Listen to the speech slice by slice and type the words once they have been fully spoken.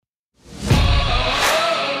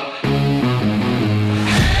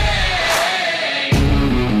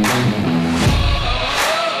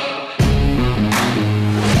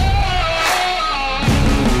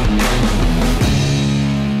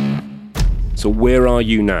So where are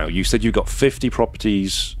you now? You said you've got 50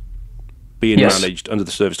 properties being managed under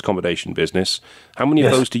the serviced accommodation business. How many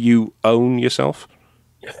of those do you own yourself?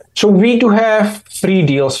 So we do have 3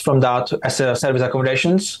 deals from that as a service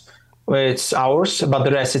accommodations. It's ours, but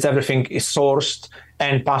the rest, everything is sourced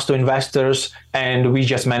and passed to investors, and we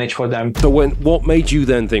just manage for them. So what made you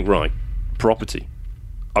then think, right, property?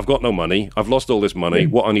 I've got no money. I've lost all this money.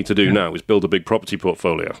 What I need to do now is build a big property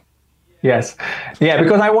portfolio. Yes. Yeah,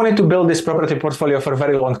 because I wanted to build this property portfolio for a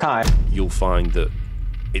very long time. You'll find that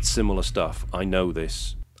it's similar stuff. I know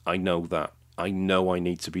this. I know that. I know I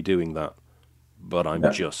need to be doing that, but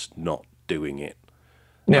I'm just not doing it.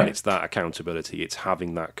 And it's that accountability. It's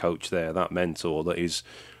having that coach there, that mentor that is,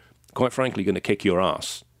 quite frankly, going to kick your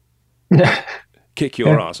ass. Kick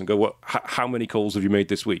your ass and go, well, how many calls have you made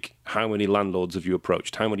this week? How many landlords have you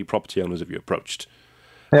approached? How many property owners have you approached?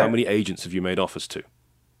 How many agents have you made offers to?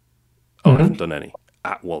 Oh, I haven't done any.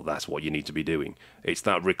 Well, that's what you need to be doing. It's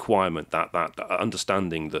that requirement, that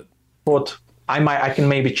understanding that... But I can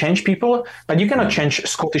maybe change people, but you cannot change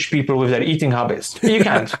Scottish people with their eating habits. You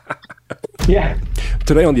can't.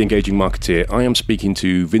 Today on The Engaging Marketeer, I am speaking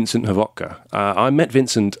to Vincent Hovorka. I met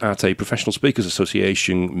Vincent at a Professional Speakers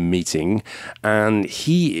Association meeting, and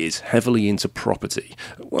he is heavily into property.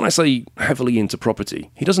 When I say heavily into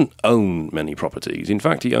property, he doesn't own many properties. In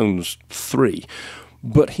fact, he owns 3,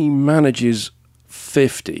 but he manages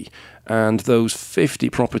 50. And those 50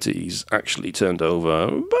 properties actually turned over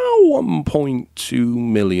about 1.2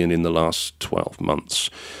 million in the last 12 months.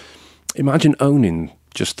 Imagine owning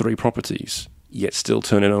just 3 properties, yet still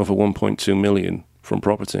turning over 1.2 million from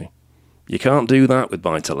property. You can't do that with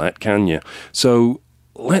buy-to-let, can you? So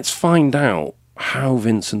let's find out how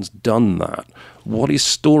Vincent's done that, what his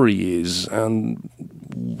story is, and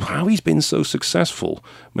how he's been so successful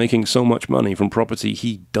making so much money from property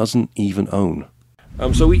he doesn't even own.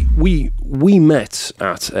 So we met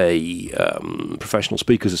at a Professional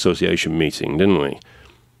Speakers Association meeting, didn't we?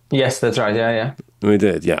 Yes, that's right. Yeah. We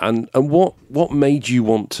did, yeah. And what made you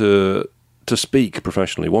want to speak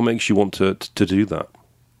professionally? What makes you want to do that?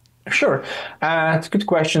 Sure. It's a good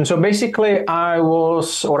question. So basically,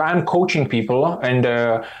 I'm coaching people in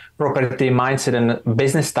the property mindset and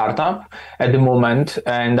business startup at the moment,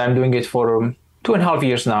 and I'm doing it for 2.5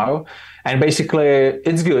 years now. And basically,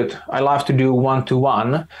 it's good. I love to do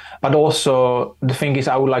one-to-one, but also the thing is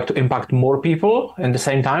I would like to impact more people at the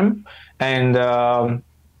same time. And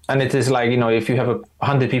it is like, if you have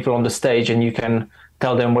 100 people on the stage and you can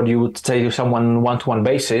tell them what you would say to someone one-to-one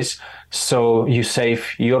basis, so you save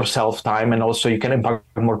yourself time and also you can impact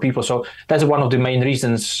more people. So that's one of the main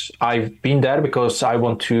reasons I've been there, because I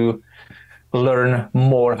want to learn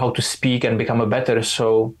more how to speak and become a better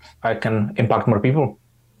so I can impact more people.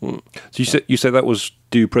 So you said that was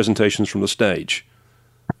do presentations from the stage?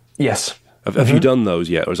 Yes. Have you done those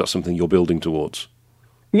yet, or is that something you're building towards?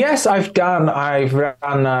 Yes, I've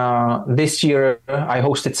run this year. I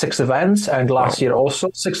hosted 6 events, and last year also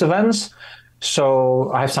 6 events. So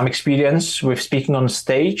I have some experience with speaking on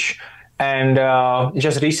stage. And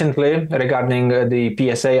just recently, regarding the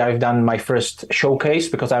PSA, I've done my first showcase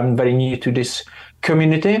because I'm very new to this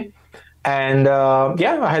community. And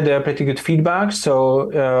I had a pretty good feedback.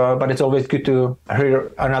 So, but it's always good to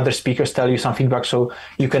hear another speakers tell you some feedback so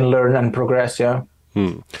you can learn and progress. Yeah.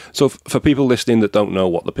 So for people listening that don't know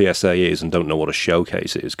what the PSA is and don't know what a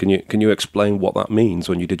showcase is, can you explain what that means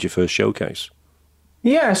when you did your first showcase?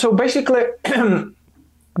 Yeah. So basically, the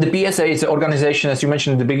PSA is an organization, as you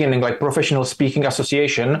mentioned at the beginning, like Professional Speaking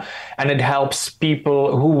Association, and it helps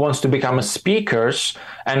people who wants to become speakers.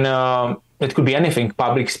 And it could be anything,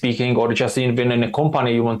 public speaking, or just even in a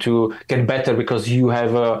company you want to get better because you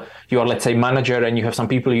are, let's say, manager, and you have some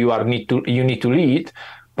people you need to lead.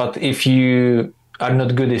 But if you are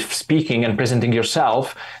not good at speaking and presenting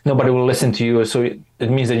yourself, nobody will listen to you. So it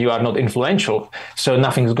means that you are not influential. So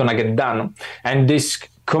nothing's gonna get done. And this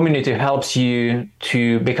community helps you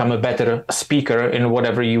to become a better speaker in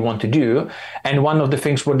whatever you want to do. And one of the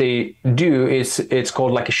things what they do is it's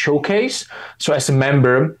called like a showcase. So as a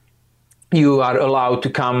member, you are allowed to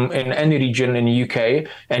come in any region in the UK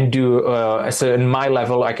and do, in my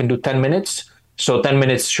level, I can do 10 minutes. So 10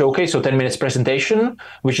 minutes showcase, so 10 minutes presentation,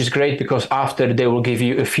 which is great because after they will give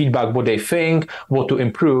you a feedback, what they think, what to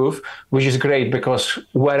improve, which is great because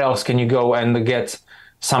where else can you go and get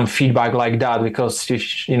some feedback like that? Because,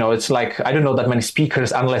 it's like, I don't know that many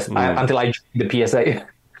speakers until I joined the PSA.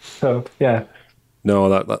 So, yeah. No,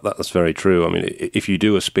 that's very true. I mean, if you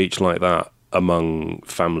do a speech like that among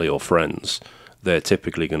family or friends, they're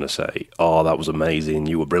typically going to say, "Oh, that was amazing.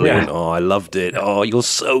 You were brilliant. Yeah. Oh, I loved it. Oh, you're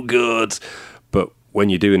so good." But when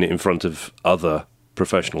you're doing it in front of other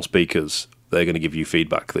professional speakers, they're going to give you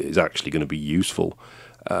feedback that is actually going to be useful.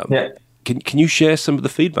 Yeah. Can you share some of the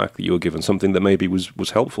feedback that you were given, something that maybe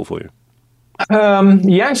was helpful for you?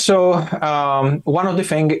 Yeah. So one of the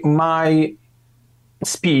thing, my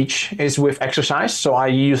speech is with exercise. So I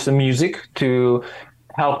use the music to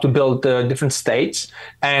help to build the different states.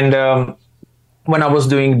 And when I was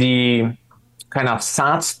doing the kind of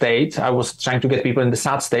sad state, I was trying to get people in the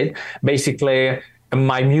sad state. Basically,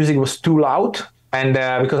 my music was too loud. And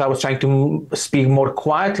because I was trying to speak more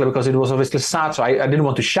quietly, because it was obviously sad, so I didn't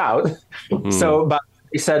want to shout. So, but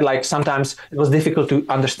he said like sometimes it was difficult to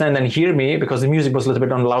understand and hear me because the music was a little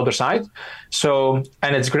bit on the louder side. So,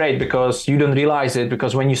 and it's great because you don't realize it,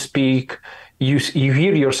 because when you speak, you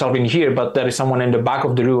hear yourself in here, but there is someone in the back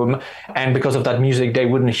of the room, and because of that music, they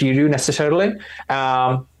wouldn't hear you necessarily.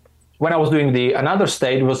 When I was doing the another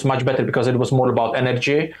state, it was much better because it was more about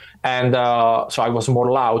energy, and so I was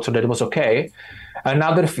more loud, so that was okay.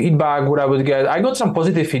 Another feedback, what I would get, I got some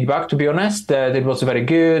positive feedback, to be honest, that it was very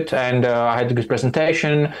good, and I had a good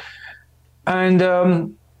presentation. And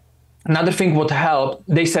another thing would help,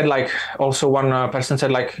 they said like, also one person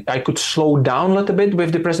said like, I could slow down a little bit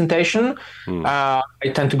with the presentation. I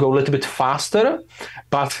tend to go a little bit faster,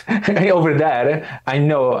 but over there, I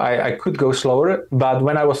know I could go slower. But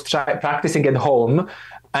when I was practicing at home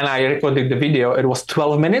and I recorded the video, it was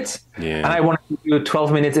 12 minutes. And I wanted to do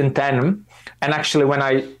 12 minutes in 10. And actually, when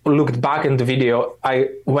I looked back in the video, I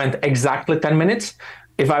went exactly 10 minutes.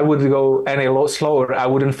 If I would go any slower, I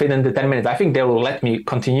wouldn't fit in the 10 minutes. I think they will let me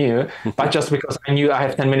continue, but just because I knew I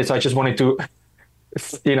have 10 minutes, I just wanted to,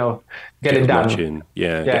 get it done. Much in.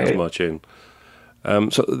 Get as much in.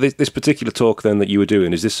 So this particular talk then that you were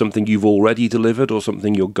doing, is this something you've already delivered or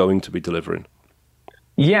something you're going to be delivering?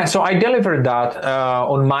 Yeah, so I delivered that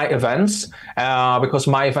on my events because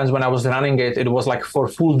my events, when I was running it, it was like for a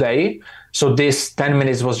full day. So this 10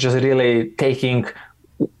 minutes was just really taking,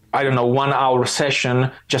 1 hour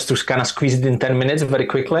session just to kind of squeeze it in 10 minutes very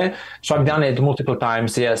quickly. So I've done it multiple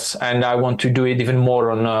times, yes. And I want to do it even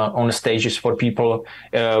more on stages for people.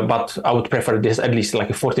 But I would prefer this at least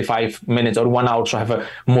like 45 minutes or 1 hour. So I have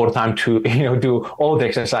more time to, do all the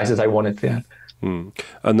exercises I wanted. Yeah.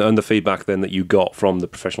 And the feedback then that you got from the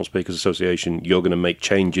Professional Speakers Association, you're going to make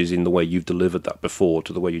changes in the way you've delivered that before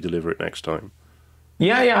to the way you deliver it next time.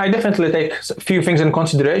 Yeah, I definitely take a few things in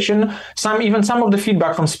consideration. Some of the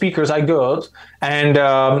feedback from speakers I got, and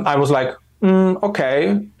I was like,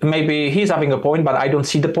 okay, maybe he's having a point, but I don't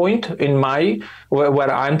see the point in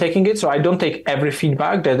where I'm taking it. So I don't take every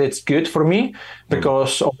feedback that it's good for me,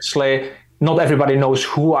 because obviously not everybody knows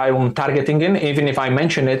who I'm targeting in. Even if I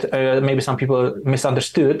mention it, maybe some people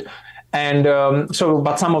misunderstood. And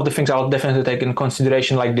but some of the things I'll definitely take in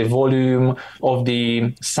consideration, like the volume of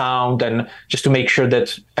the sound, and just to make sure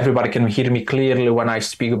that everybody can hear me clearly when I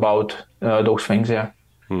speak about those things. Yeah.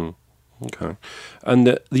 Okay. And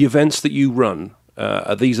the events that you run,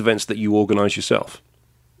 are these events that you organize yourself?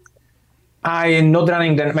 I'm not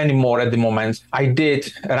running them anymore at the moment. I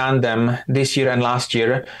did run them this year and last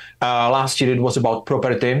year. Last year it was about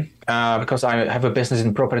property because I have a business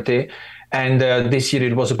in property. And this year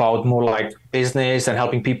it was about more like business and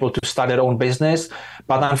helping people to start their own business.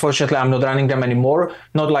 But unfortunately, I'm not running them anymore.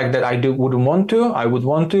 Not like that wouldn't want to. I would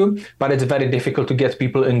want to, but it's very difficult to get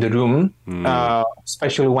people in the room,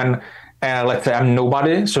 especially when, let's say, I'm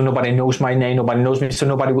nobody. So nobody knows my name, nobody knows me.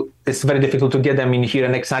 So it's very difficult to get them in here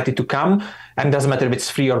and excited to come. And it doesn't matter if it's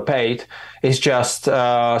free or paid. It's just,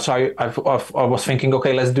 so I was thinking,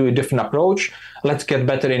 okay, let's do a different approach. Let's get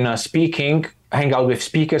better in speaking, hang out with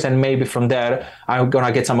speakers, and maybe from there I'm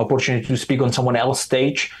gonna get some opportunity to speak on someone else's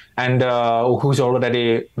stage and who's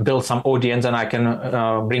already built some audience, and I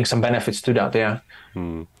can bring some benefits to that. Yeah.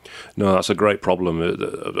 No, that's a great problem,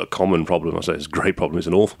 a common problem. I say it's a great problem, it's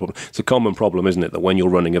an awful problem. It's a common problem, isn't it, that when you're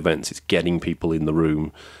running events, it's getting people in the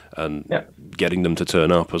room and getting them to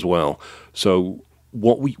turn up as well. So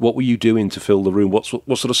what were you doing to fill the room? What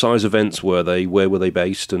sort of size events were they? Where were they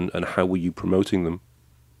based, and how were you promoting them?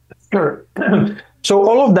 Sure. So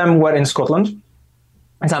all of them were in Scotland,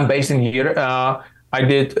 as I'm based in here. I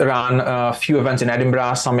did run a few events in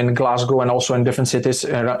Edinburgh, some in Glasgow, and also in different cities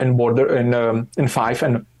in Fife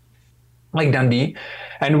and like Dundee.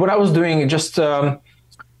 And what I was doing, just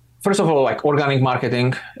first of all, like organic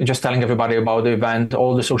marketing, just telling everybody about the event,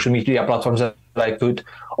 all the social media platforms that I could.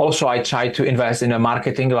 Also, I tried to invest in a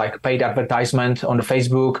marketing, like paid advertisement on the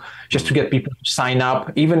Facebook, just to get people to sign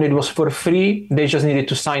up. Even it was for free, they just needed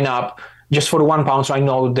to sign up just for £1. So I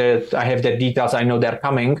know that I have their details, I know they're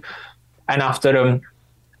coming. And after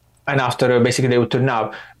basically they would turn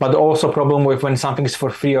up. But also problem with when something is for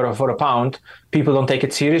free or for £1, people don't take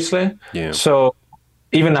it seriously. Yeah. So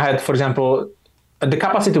even I had, for example, the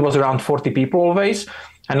capacity was around 40 people always.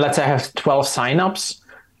 And let's say I have 12 signups,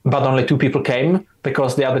 but only 2 people came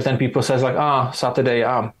because the other 10 people says like, Saturday,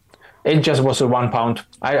 it just was a £1.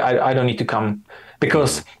 I don't need to come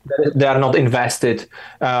because they are not invested.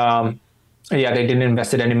 They didn't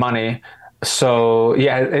invest any money. So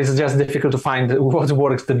yeah, it's just difficult to find what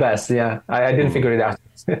works the best. Yeah, I didn't figure it out.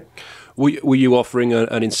 Were you offering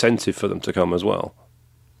an incentive for them to come as well?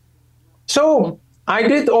 So I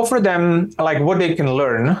did offer them like what they can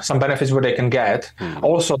learn, some benefits what they can get.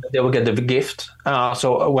 Also, they will get the gift.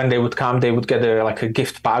 So when they would come, they would get like a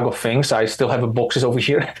gift bag of things. I still have boxes over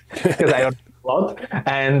here because I ordered a lot.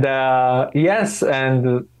 And yes,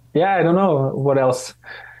 and yeah, I don't know what else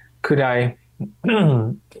could I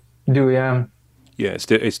do. Yeah. Yeah,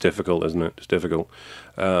 it's difficult, isn't it? It's difficult.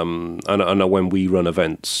 I know when we run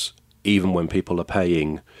events, even when people are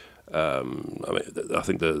paying. I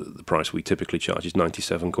think the price we typically charge is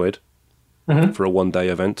 £97 for a 1-day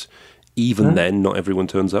event. Even then, not everyone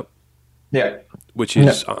turns up. Yeah. Which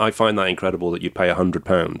is, I find that incredible that you'd pay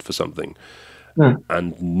 £100 for something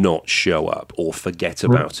and not show up or forget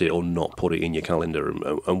about it or not put it in your calendar.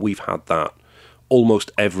 And we've had that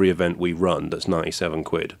almost every event we run that's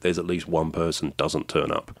 £97. There's at least one person doesn't turn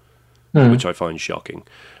up, which I find shocking.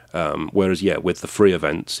 Whereas, with the free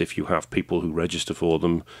events, if you have people who register for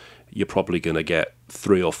them, you're probably going to get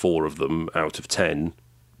 3 or 4 of them out of 10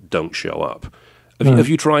 don't show up. Have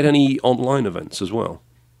you tried any online events as well?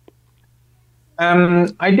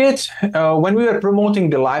 I did. When we were promoting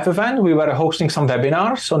the live event, we were hosting some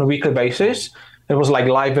webinars on a weekly basis. It was like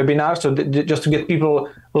live webinars, so just to get people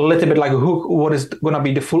a little bit like what is going to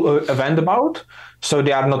be the full event about, so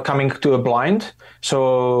they are not coming to a blind.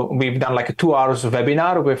 So we've done like a 2 hours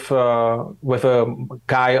webinar with a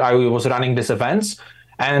guy I was running these events.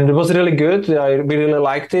 And it was really good. We really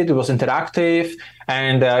liked it. It was interactive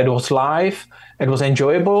and it was live. It was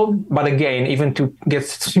enjoyable. But again, even to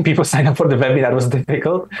get people sign up for the webinar was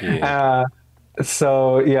difficult. Yeah.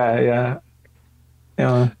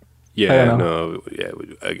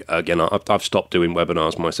 Again, I've stopped doing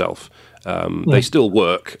webinars myself. They still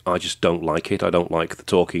work. I just don't like it. I don't like the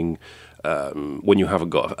talking when you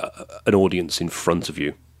haven't got an audience in front of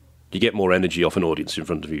you. You get more energy off an audience in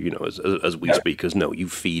front of you, as we speakers know. You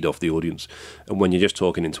feed off the audience. And when you're just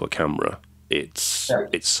talking into a camera, it's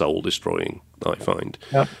soul destroying, I find.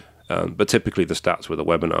 Yeah. But typically the stats with a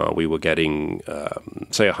webinar, we were getting,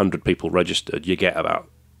 say 100 people registered, you get about,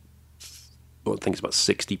 I think it's about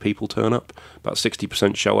 60 people turn up, about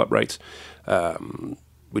 60% show up rate,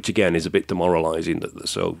 which again is a bit demoralizing that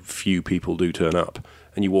so few people do turn up.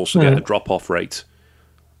 And you also get a drop-off rate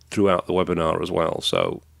throughout the webinar as well.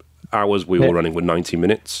 So hours we were running were 90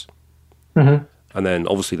 minutes. And then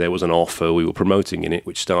obviously there was an offer we were promoting in it,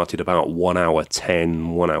 which started about 1 hour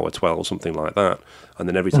 10, 1 hour 12, something like that. And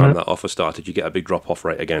then every time that offer started, you get a big drop-off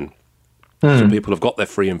rate again. So people have got their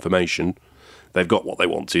free information. They've got what they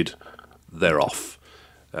wanted. They're off.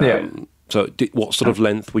 So what sort of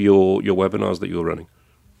length were your webinars that you were running?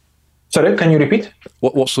 Sorry, can you repeat?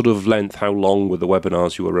 What sort of length, how long were the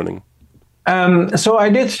webinars you were running? So I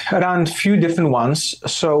did run a few different ones.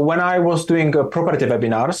 So when I was doing property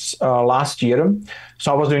webinars last year,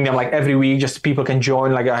 so I was doing them like every week, just people can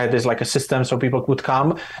join. Like I had this like a system so people could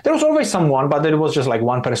come. There was always someone, but it was just like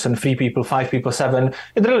 1 person, 3 people, 5 people, 7.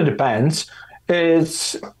 It really depends.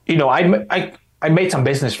 It's, I made some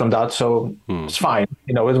business from that, so it's fine.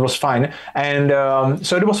 It was fine. And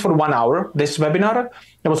so it was for 1 hour, this webinar.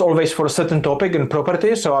 It was always for a certain topic in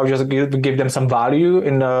property. So I would just give them some value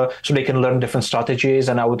so they can learn different strategies.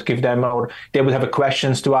 And I would give them, or they would have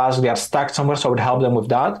questions to ask. They are stuck somewhere, so I would help them with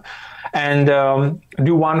that. And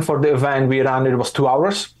do one for the event we ran. It was 2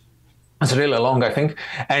 hours. It's really long, I think.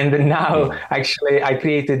 And now, actually, I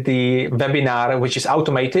created the webinar, which is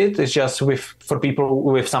automated. It's just for people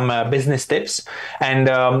with some business tips. And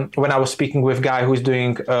when I was speaking with a guy who's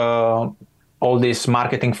doing all this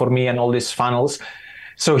marketing for me and all these funnels,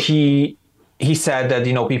 so he said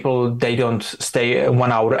that, people, they don't stay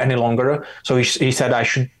 1 hour any longer. So he said I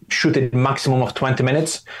should shoot a maximum of 20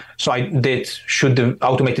 minutes. So I did shoot the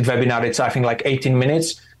automated webinar. It's, I think, like 18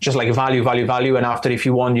 minutes. Just like value. And after, if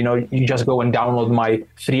you want, you just go and download my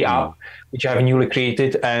free app, which I have newly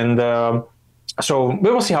created. And so we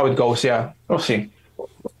will see how it goes. Yeah, we'll see.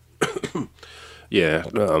 Yeah,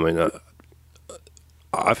 no, I mean,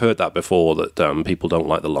 I've heard that before, that people don't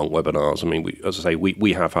like the long webinars. I mean, as I say,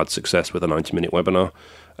 we have had success with a 90-minute webinar.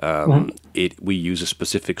 We use a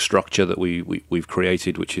specific structure that we've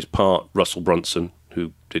created, which is part Russell Brunson,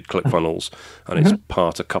 who did ClickFunnels, and it's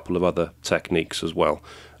part a couple of other techniques as well.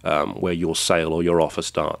 where your sale or your offer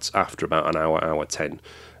starts after about an hour, hour 10,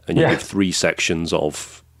 and you Yeah. give 3 sections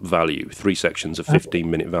of value, 3 sections of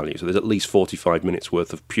 15-minute value. So there's at least 45 minutes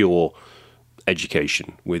worth of pure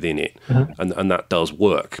education within it, and that does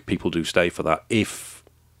work. People do stay for that if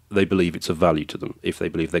they believe it's of value to them, if they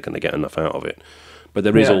believe they're going to get enough out of it. But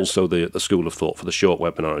there is Yeah. also the school of thought for the short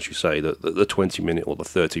webinar, as you say, that the 20-minute or the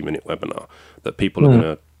 30-minute webinar, that people are going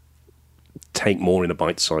to take more in a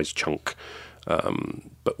bite-sized chunk.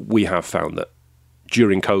 But we have found that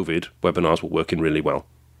during COVID, webinars were working really well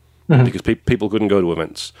because people couldn't go to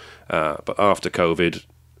events. But after COVID,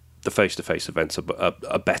 the face-to-face events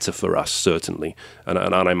are better for us, certainly. And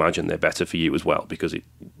I imagine they're better for you as well because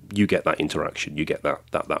you get that interaction, you get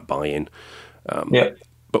that buy-in. Yeah.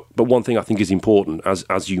 But one thing I think is important,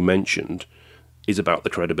 as you mentioned, is about the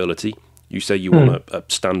credibility. You say you want to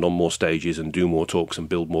stand on more stages and do more talks and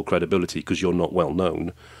build more credibility because you're not well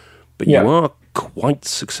known. But you are quite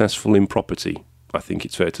successful in property, I think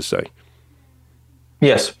it's fair to say.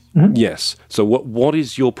 Yes. Yes. So what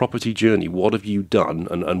is your property journey? What have you done?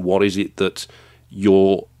 And what is it that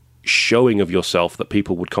you're showing of yourself that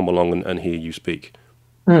people would come along and hear you speak?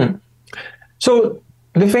 So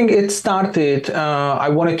the thing it started, I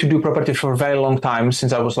wanted to do property for a very long time,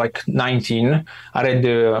 since I was like 19. I read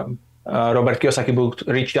the Robert Kiyosaki book,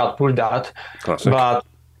 Rich Dad, Poor Dad. Classic. But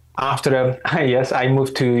after, yes, I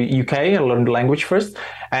moved to UK. I learned the language first.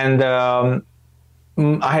 And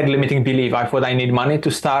I had limiting belief. I thought I need money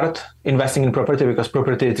to start investing in property because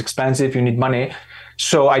property is expensive. You need money.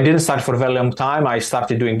 So I didn't start for a very long time. I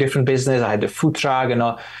started doing different business. I had a food truck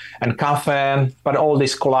and cafe, but all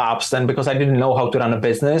this collapsed. And because I didn't know how to run a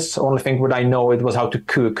business, only thing what I know it was how to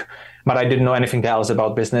cook, but I didn't know anything else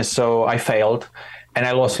about business. So I failed and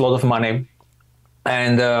I lost a lot of money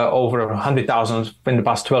and over 100,000 in the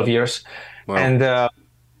past 12 years. Wow. And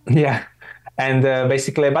yeah. And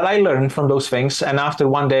basically, but I learned from those things. And after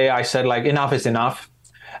one day, I said, like, enough is enough.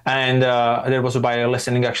 And there was a buyer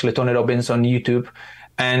listening, actually, Tony Robbins on YouTube.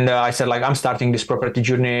 And I said, like, I'm starting this property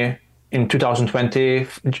journey in 2020,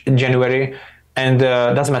 January. And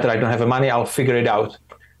doesn't matter, I don't have the money, I'll figure it out.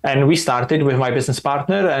 And we started with my business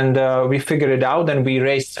partner and we figured it out. And we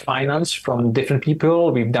raised finance from different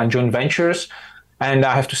people. We've done joint ventures. And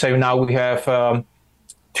I have to say now we have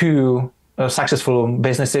two successful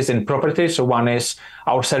businesses in property. So one is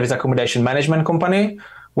our service accommodation management company,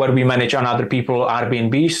 where we manage on other people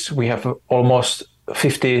Airbnbs. We have almost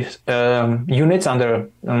 50 units under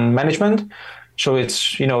management. So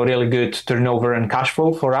it's, really good turnover and cash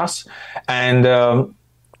flow for us. And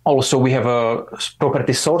also we have a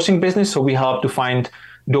property sourcing business. So we help to find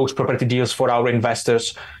those property deals for our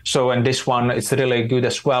investors. So, and this one, it's really good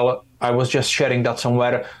as well. I was just sharing that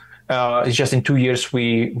somewhere. It's just in 2 years,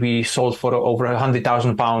 we sold for over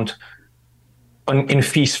 £100,000 in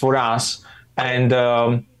fees for us. And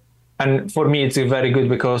for me, it's very good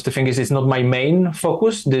because the thing is, it's not my main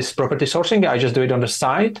focus, this property sourcing. I just do it on the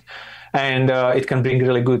side. And it can bring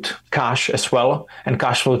really good cash as well and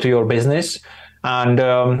cash flow to your business. And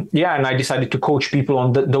and I decided to coach people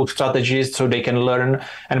on those strategies so they can learn.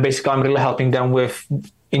 And basically, I'm really helping them with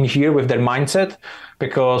their mindset,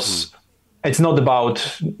 because it's not about,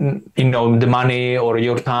 the money or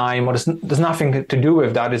your time, or there's nothing to do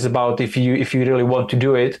with that. It's about if you really want to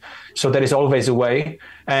do it. So there is always a way.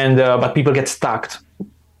 And but people get stuck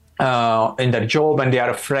in their job and they are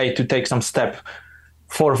afraid to take some step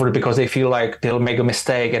forward because they feel like they'll make a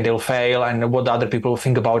mistake and they'll fail and what other people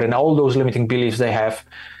think about it and all those limiting beliefs they have.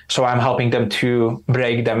 So I'm helping them to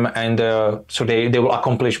break them and so they will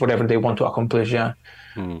accomplish whatever they want to accomplish. Yeah.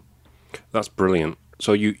 That's brilliant.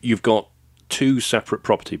 So you've got two separate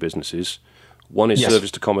property businesses. One is Yes.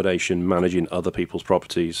 serviced accommodation, managing other people's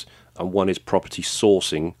properties, and one is property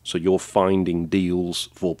sourcing. So you're finding deals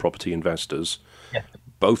for property investors. Yeah.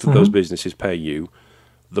 Both of those businesses pay you.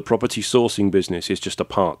 The property sourcing business is just a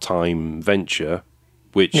part-time venture,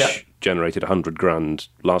 which generated 100 grand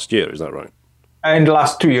last year. Is that right? In the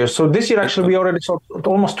last 2 years. So this year, actually, we already sold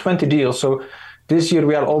almost 20 deals. So this year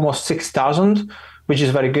we are almost 6,000, which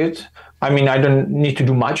is very good. I mean, I don't need to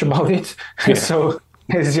do much about it. Yeah. So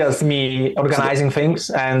it's just me organizing things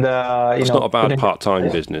and, It's not a bad part-time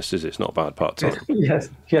business, is it? It's not a bad part-time. Yes.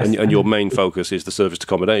 And your main focus is the serviced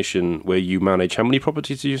accommodation, where you manage how many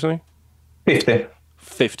properties do you say? 50.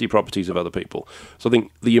 50 properties of other people. So I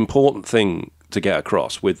think the important thing to get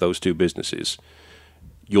across with those two businesses,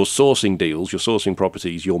 you're sourcing deals, you're sourcing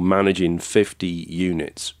properties, you're managing 50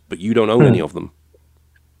 units, but you don't own any of them.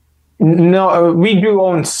 No, we do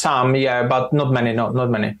own some, but not many, not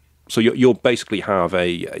many. So you'll basically have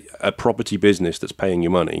a property business that's paying you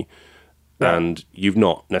money, Yeah. And you've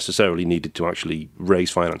not necessarily needed to actually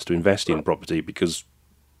raise finance to invest in property because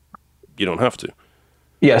you don't have to.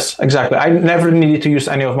 Yes, exactly. I never needed to use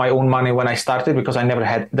any of my own money when I started because I never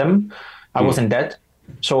had them. I was in debt.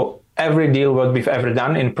 So every deal what we've ever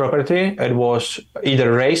done in property, it was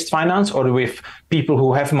either raised finance or with people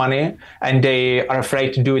who have money and they are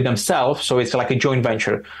afraid to do it themselves. So it's like a joint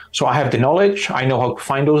venture. So I have the knowledge, I know how to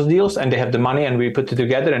find those deals, and they have the money, and we put it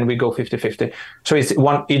together and we go 50-50. So it's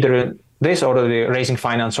one either this or the raising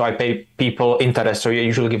finance. So I pay people interest. So you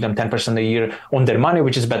usually give them 10% a year on their money,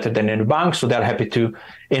 which is better than in the bank. So they're happy to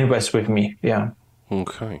invest with me. Yeah.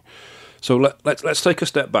 Okay. So let's take a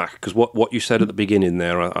step back, because what you said at the beginning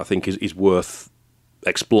there, I think is worth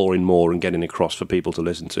exploring more and getting across for people to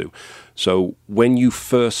listen to. So when you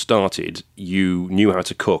first started, you knew how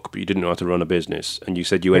to cook, but you didn't know how to run a business, and you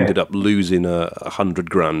said you ended up losing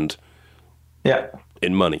 100 grand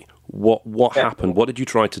in money. What happened? What did you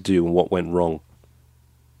try to do, and what went wrong?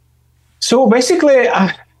 So basically,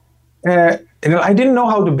 I didn't know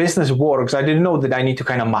how the business works. I didn't know that I need to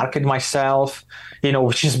kind of market myself,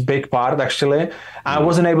 which is a big part actually. I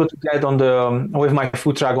wasn't able to get on with my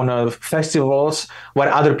food truck on festivals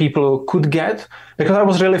where other people could get, because I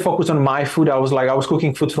was really focused on my food. I was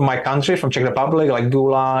cooking food from my country, from Czech Republic, like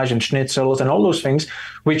goulash and schnitzels and all those things,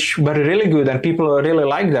 which were really good, and people really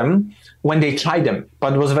liked them when they tried them,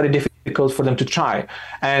 but it was very difficult for them to try.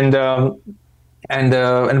 And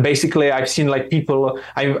basically, I've seen like people.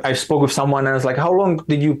 I spoke with someone and I was like, "How long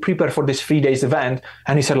did you prepare for this 3 days event?"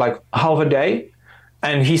 And he said like half a day,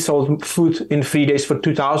 and he sold food in 3 days for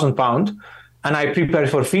 £2,000. And I prepared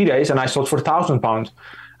for 3 days and I sold for £1,000.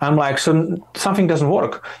 I'm like, so something doesn't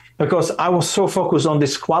work, because I was so focused on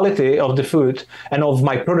this quality of the food and of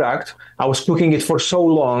my product. I was cooking it for so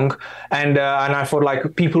long, and I thought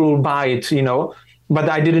like people will buy it, but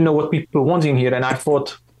I didn't know what people want in here, and I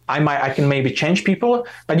thought. I can maybe change people,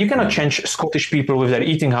 but you cannot change Scottish people with their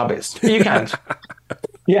eating habits. You can't.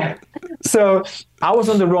 Yeah. So I was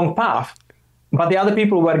on the wrong path, but the other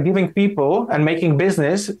people were giving people and making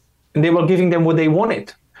business, and they were giving them what they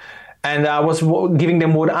wanted. And I was giving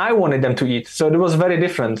them what I wanted them to eat. So it was very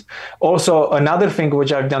different. Also, another thing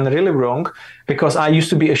which I've done really wrong, because I used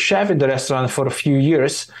to be a chef in the restaurant for a few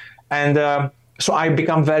years, and so I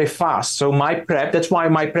become very fast. So that's why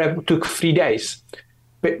my prep took 3 days.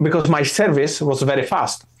 Because my service was very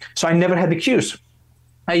fast. So I never had the queues.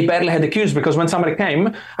 I barely had the queues, because when somebody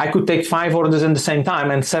came, I could take 5 orders at the same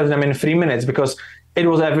time and serve them in 3 minutes, because it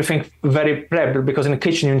was everything very prepped. Because in the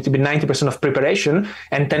kitchen, you need to be 90% of preparation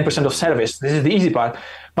and 10% of service. This is the easy part.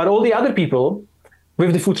 But all the other people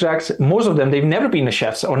with the food trucks, most of them, they've never been the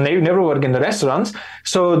chefs or they never worked in the restaurants.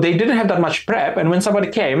 So they didn't have that much prep. And when somebody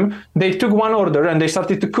came, they took one order and they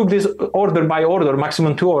started to cook this order by order,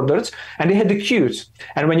 maximum 2 orders, and they had the queues.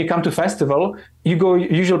 And when you come to festival,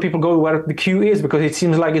 usually people go where the queue is, because it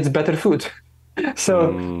seems like it's better food.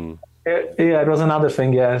 So it was another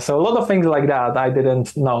thing. Yeah. So a lot of things like that I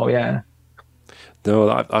didn't know. Yeah.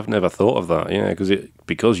 No, I've never thought of that. Yeah,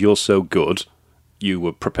 because you're so good, you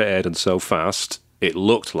were prepared and so fast. It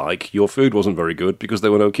looked like your food wasn't very good because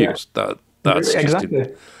there were no queues. Yeah. That's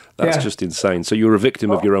exactly. That's just insane. So you're a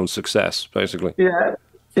victim of your own success, basically. Yeah.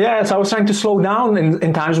 Yeah, so I was trying to slow down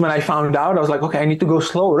in times when I found out. I was like, okay, I need to go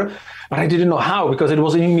slower, but I didn't know how, because it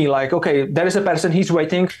was in me like, okay, there is a person, he's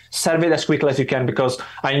waiting, serve it as quickly as you can, because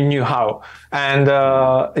I knew how. And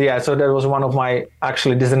so that was one of my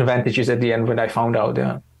actually disadvantages at the end when I found out.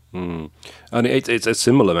 Yeah. And it's a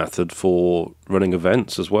similar method for running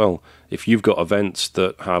events as well. If you've got events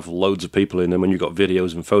that have loads of people in them, and you've got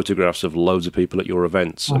videos and photographs of loads of people at your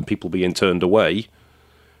events and people being turned away,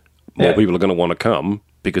 more people are going to want to come,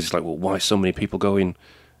 because it's like, well, why are so many people going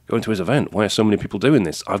to his event? Why are so many people doing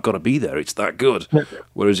this? I've got to be there. It's that good.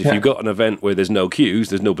 Whereas if you've got an event where there's no queues,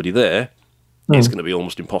 there's nobody there, it's going to be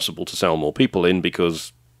almost impossible to sell more people in,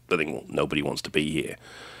 because they think, well, nobody wants to be here.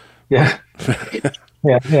 Yeah.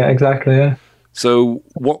 Yeah, exactly. Yeah. So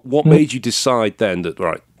what made you decide then that,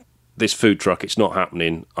 right, this food truck, it's not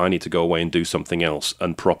happening, I need to go away and do something else,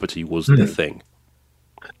 and property was the thing?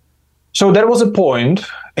 So there was a point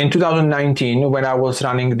in 2019 when I was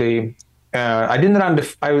running I didn't run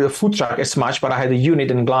the food truck as much, but I had a unit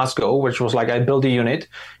in Glasgow, which was like, I built a unit,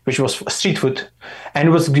 which was street food, and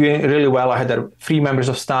it was doing really well. I had 3 members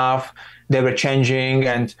of staff, they were changing,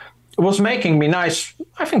 and it was making me nice,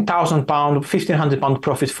 I think £1,000, £1,500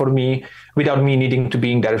 profit for me without me needing to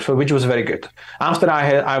be in there, which was very good. After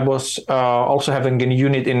I was also having a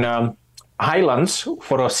unit in Highlands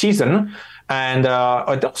for a season, and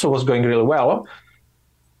it also was going really well.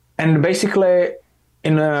 And basically,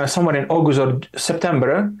 somewhere in August or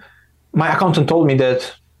September, my accountant told me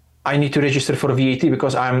that I need to register for VAT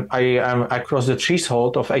because I crossed the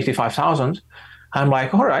threshold of 85,000. I'm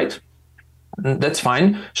like, all right, that's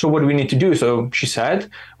fine. So what do we need to do? So she said,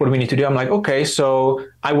 what do we need to do? I'm like, okay, so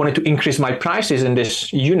I wanted to increase my prices in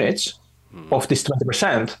these units of this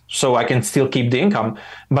 20% so I can still keep the income.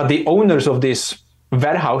 But the owners of this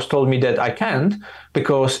warehouse told me that I can't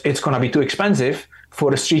because it's going to be too expensive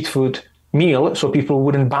for a street food meal. So people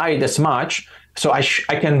wouldn't buy it as much. So I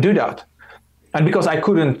can do that. And because I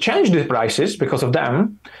couldn't change the prices because of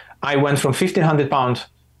them, I went from £1,500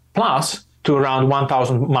 plus to around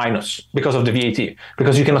 1,000 minus because of the VAT.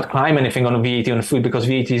 Because you cannot climb anything on VAT on food because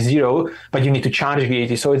VAT is zero, but you need to charge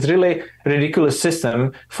VAT. So it's really a ridiculous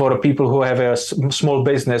system for people who have a small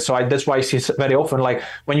business. So that's why I see very often, like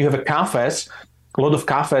when you have a lot of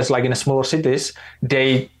cafes, like in the smaller cities,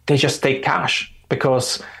 they just take cash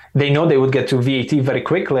because they know they would get to VAT very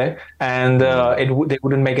quickly and they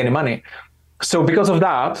wouldn't make any money. So because of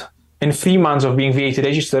that, in 3 months of being VAT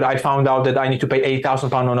registered, I found out that I need to pay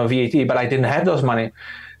 £8,000 on a VAT, but I didn't have those money.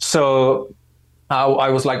 So I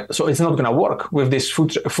was like, so it's not going to work with this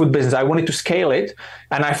food business. I wanted to scale it,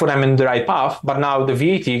 and I thought I'm in the right path. But now the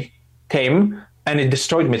VAT came, and it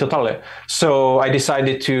destroyed me totally. So I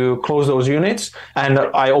decided to close those units, and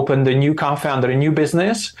I opened a new cafe under a new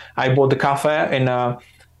business. I bought the cafe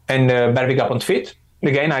in Berwick-upon-Tweed.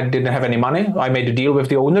 Again, I didn't have any money. I made a deal with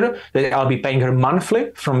the owner that I'll be paying her monthly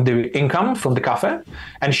from the income from the cafe,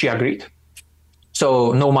 and she agreed.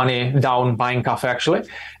 So no money down buying cafe actually,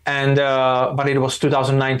 and but it was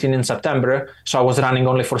 2019 in September, so I was running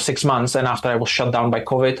only for 6 months, and after I was shut down by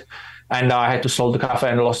COVID, and I had to sell the cafe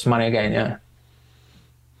and lost money again. Yeah.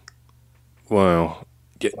 Wow.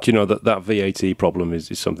 Do you know that VAT problem is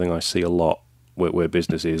something I see a lot where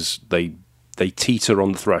businesses they teeter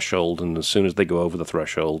on the threshold, and as soon as they go over the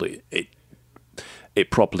threshold,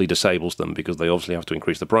 it properly disables them because they obviously have to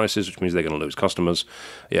increase the prices, which means they're going to lose customers,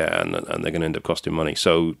 and they're going to end up costing money.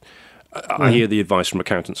 So I hear the advice from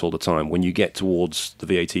accountants all the time. When you get towards the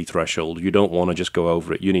VAT threshold, you don't want to just go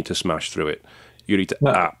over it. You need to smash through it. You need to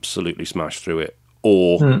absolutely smash through it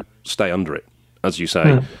or stay under it, as you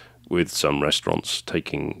say, with some restaurants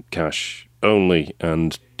taking cash only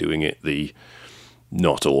and doing it the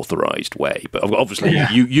not authorized way. But obviously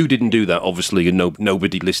you didn't do that. Obviously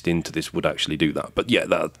nobody listening to this would actually do that. But yeah,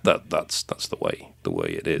 that's the way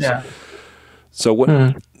it is. Yeah. So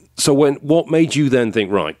what made you then think,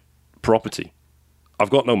 right, property? I've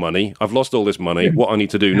got no money. I've lost all this money. What I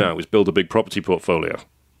need to do now is build a big property portfolio.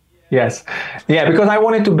 Yes. Yeah, because I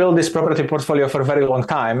wanted to build this property portfolio for a very long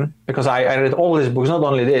time because I read all these books, not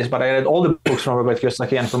only this, but I read all the books from Robert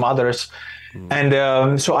Kiyosaki and from others.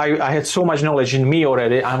 And so I had so much knowledge in me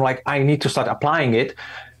already. I'm like, I need to start applying it.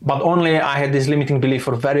 But only I had this limiting belief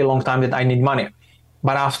for a very long time that I need money.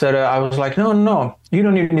 But after I was like, no, you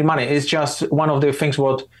don't need money. It's just one of the things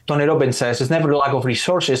what Tony Robbins says. It's never lack of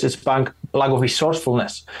resources. It's lack of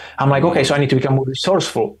resourcefulness. I'm like, okay, so I need to become more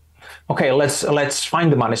resourceful. Okay, let's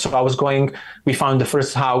find the money. So we found the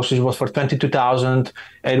first house, which was for 22,000.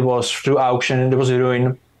 It was through auction. It was a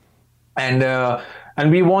ruin. And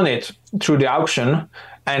we won it through the auction.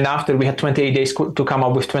 And after we had 28 days to come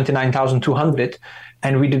up with 29,200,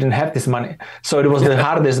 and we didn't have this money. So it was the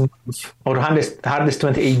hardest hardest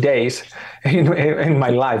 28 days in my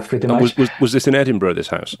life, pretty much. Was this in Edinburgh, this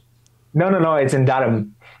house? No, it's in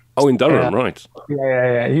Durham. Oh, in Durham, right.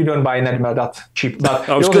 Yeah. You don't buy in Edinburgh that cheap. But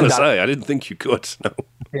I was going to say, I didn't think you could. No.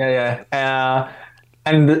 Yeah.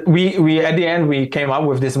 And we at the end, we came up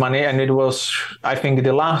with this money, and it was, I think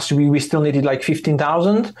the last, we still needed like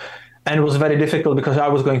 15,000. And it was very difficult because I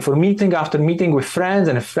was going for meeting after meeting with friends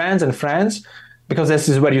and friends and friends, because this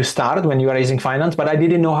is where you start when you are raising finance, but I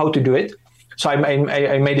didn't know how to do it. So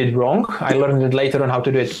I made it wrong. I learned it later on how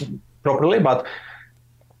to do it properly, but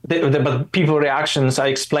people reactions, I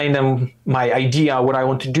explained them my idea, what I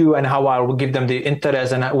want to do, and how I will give them the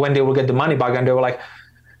interest and when they will get the money back. And they were like,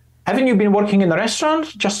 haven't you been working in a restaurant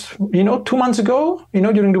just, 2 months ago,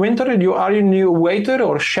 during the winter? Are you a new waiter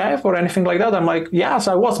or chef or anything like that? I'm like, yes,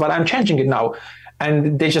 I was, but I'm changing it now.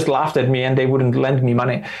 And they just laughed at me and they wouldn't lend me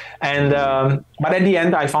money. And but at the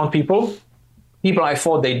end, I found people I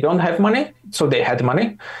thought they don't have money, so they had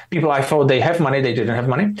money. People I thought they have money, they didn't have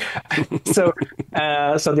money. so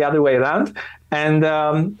the other way around. And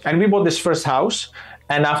we bought this first house.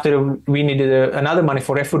 And after we needed another money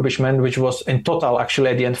for refurbishment, which was in total actually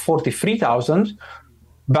at the end 43,000.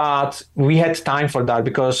 But we had time for that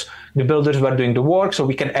because the builders were doing the work, so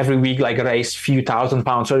we can every week raise few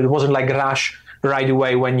 £1,000s. So it wasn't like rush right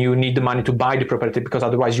away when you need the money to buy the property, because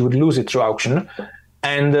otherwise you would lose it through auction.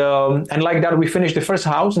 And like that, we finished the first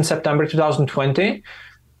house in September 2020.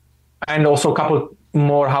 And also a couple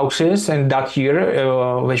more houses in that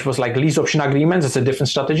year, which was like lease option agreements. It's a different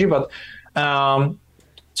strategy, but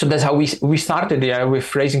so that's how we started. Yeah,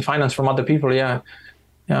 with raising finance from other people. Yeah,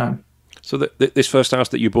 yeah. So this first house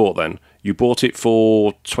that you bought, then you bought it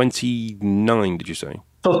for 29, did you say?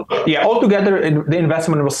 So yeah, altogether the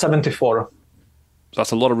investment was 74.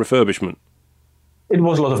 That's a lot of refurbishment. It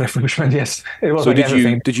was a lot of refurbishment. Yes, it was So like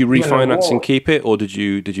everything. did you refinance and keep it, or did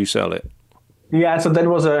you sell it? Yeah, so that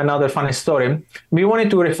was another funny story. We wanted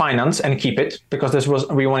to refinance and keep it because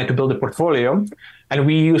we wanted to build a portfolio, and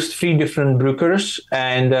we used 3 different brokers,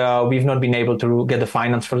 and we've not been able to get the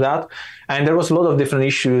finance for that. And there was a lot of different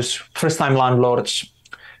issues: first-time landlords,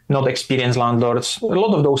 not experienced landlords, a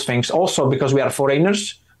lot of those things. Also, because we are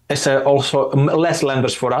foreigners, it's also less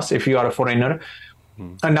lenders for us if you are a foreigner.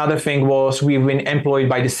 Another thing was we've been employed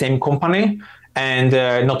by the same company and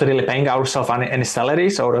not really paying ourselves any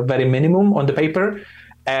salaries or a very minimum on the paper.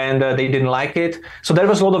 And they didn't like it. So there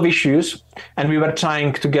was a lot of issues. And we were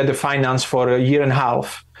trying to get the finance for a year and a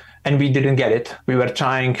half, and we didn't get it. We were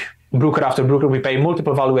trying broker after broker. We paid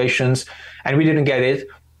multiple valuations, and we didn't get it.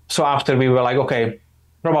 So after we were like, okay,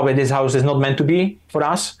 probably this house is not meant to be for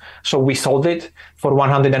us. So we sold it for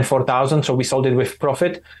 104,000. So we sold it with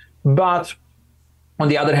profit. But on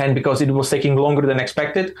the other hand, because it was taking longer than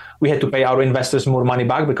expected, we had to pay our investors more money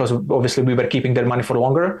back because obviously we were keeping their money for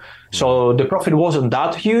longer. So the profit wasn't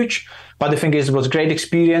that huge. But the thing is, it was great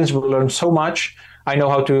experience. We learned so much. I know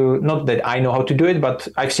how to, not that I know how to do it, but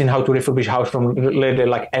I've seen how to refurbish house from literally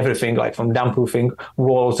like everything, like from damp proofing,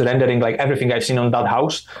 walls, rendering, like everything I've seen on that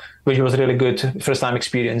house, which was really good first time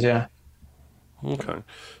experience. Yeah. Okay.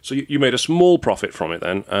 So you made a small profit from it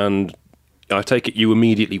then, and I take it you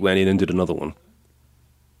immediately went in and did another one.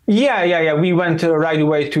 Yeah. We went right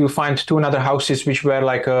away to find 2 other houses, which were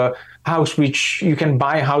like a house which you can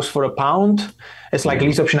buy a house for £1. It's like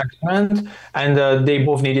lease option agreement, and they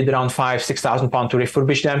both needed around £5,000-6,000 to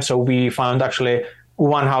refurbish them. So we found actually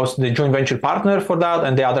one house, the joint venture partner for that,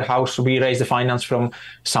 and the other house we raised the finance from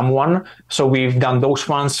someone. So we've done those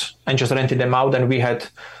ones and just rented them out, and we had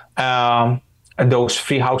those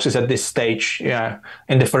 3 houses at this stage. Yeah,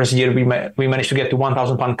 in the first year we managed to get to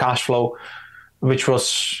 £1,000 cash flow, which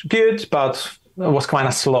was good, but it was kind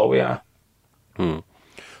of slow, yeah.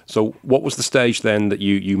 So what was the stage then that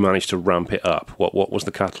you managed to ramp it up? What was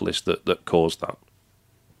the catalyst that caused that?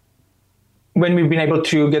 When we've been able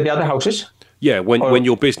to get the other houses? Yeah, when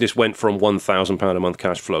your business went from £1,000 a month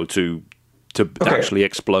cash flow to actually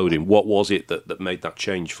exploding, what was it that made that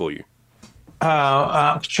change for you?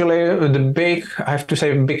 Actually, I have to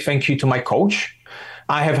say a big thank you to my coach.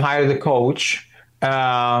 I have hired a coach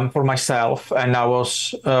for myself, and I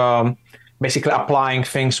was basically applying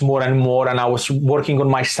things more and more, and I was working on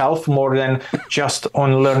myself more than just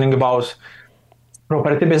on learning about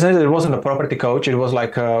property business. It wasn't a property coach; it was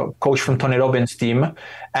like a coach from Tony Robbins' team,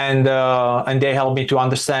 and they helped me to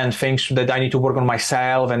understand things that I need to work on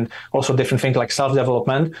myself, and also different things like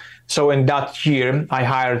self-development. So in that year, I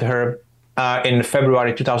hired her in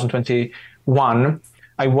February 2021.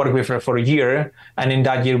 I worked with her for a year, and in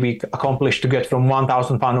that year we accomplished to get from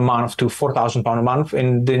 £1,000 a month to £4,000 a month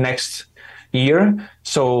in the next year.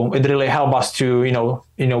 So it really helped us to,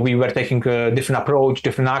 we were taking a different approach,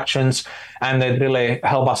 different actions, and it really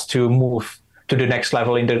helped us to move to the next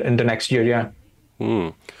level in the next year. Yeah.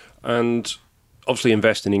 And obviously,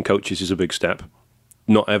 investing in coaches is a big step.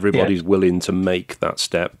 Not everybody's willing to make that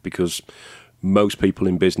step because most people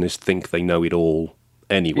in business think they know it all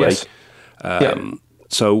anyway. Yes.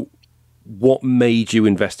 So what made you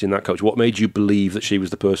invest in that coach? What made you believe that she was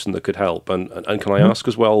the person that could help? And can I ask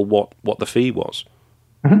as well what the fee was?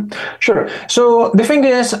 Sure. So the thing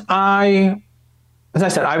is, as I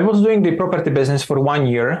said, I was doing the property business for 1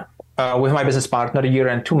 year with my business partner, a year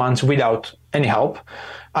and 2 months without any help.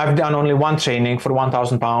 I've done only one training for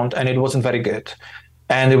 £1,000, and it wasn't very good.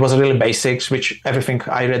 And it was really basics, which everything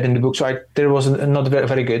I read in the book, so there was not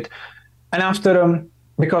very good. And after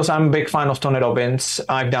because I'm a big fan of Tony Robbins,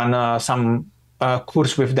 I've done some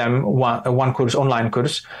course with them, one course, online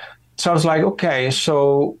course. So I was like, okay,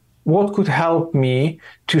 so what could help me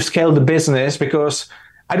to scale the business? Because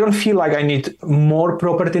I don't feel like I need more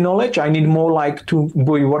property knowledge. I need more like to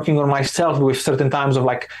be working on myself with certain times of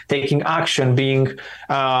like taking action, being,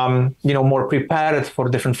 more prepared for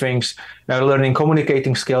different things, learning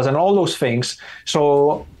communicating skills and all those things.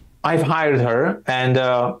 So I've hired her, and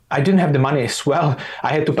I didn't have the money as well. I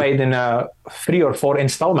had to pay it in 3 or 4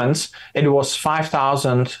 installments. It was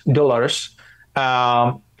 $5,000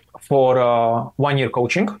 for 1 year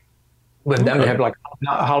coaching with them. They have like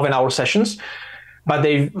half an hour sessions, but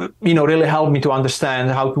they, really helped me to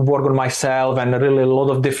understand how to work on myself and really a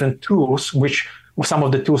lot of different tools, which some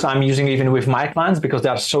of the tools I'm using even with my clients because they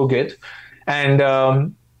are so good, and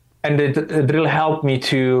it really helped me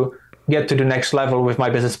to get to the next level with my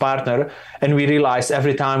business partner. And we realized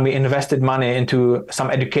every time we invested money into some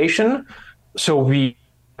education, so we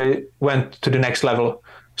went to the next level.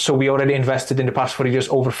 So we already invested in the past 4 years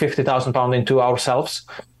over £50,000 into ourselves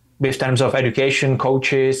with terms of education,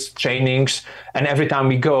 coaches, trainings. And every time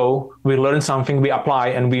we go, we learn something, we apply,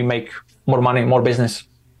 and we make more money, more business.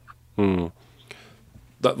 Well,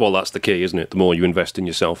 that's the key, isn't it? The more you invest in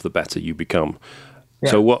yourself, the better you become.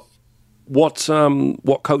 Yeah. So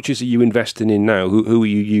what coaches are you investing in now? Who are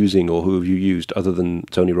you using, or who have you used other than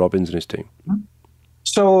Tony Robbins and his team?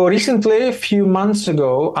 So recently, a few months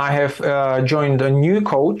ago, I have joined a new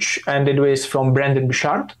coach, and it was from Brendon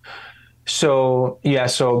Burchard. So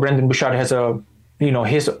Brendon Burchard has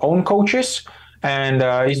his own coaches, and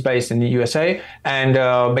he's based in the USA. And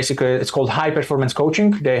basically, it's called High Performance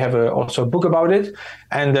Coaching. They have also a book about it,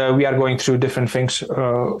 and we are going through different things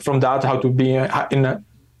from that, how to be in a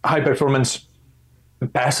high performance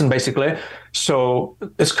person, basically. So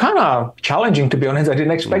it's kind of challenging, to be honest. I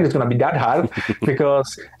didn't expect it's going to be that hard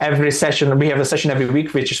because every session, we have a session every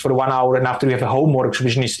week, which is for 1 hour, and after we have a homework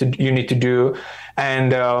which you need to do,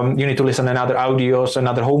 and you need to listen to another audios and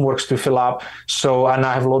other homeworks to fill up. So, and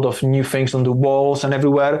I have a lot of new things on the walls and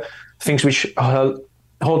everywhere, things which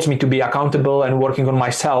holds me to be accountable and working on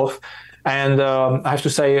myself. And I have to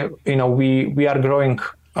say, we are growing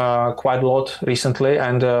quite a lot recently,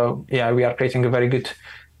 and we are creating a very good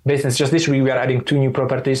business. Just this week, we are adding 2 new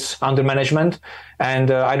properties under management, and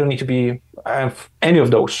I don't need to have any of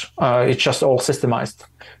those. It's just all systemized.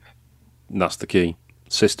 And that's the key.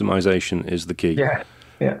 Systemization is the key.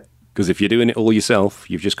 Yeah. Because if you're doing it all yourself,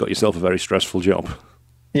 you've just got yourself a very stressful job.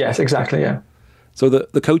 Yes, exactly. Yeah. So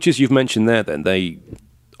the coaches you've mentioned there, then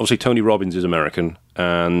obviously Tony Robbins is American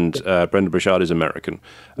and Brendon Burchard is American.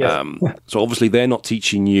 Yes. So obviously they're not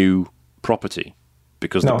teaching you property,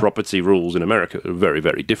 because the property rules in America are very,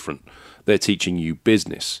 very different. They're teaching you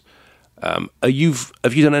business. Have you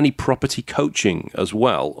done any property coaching as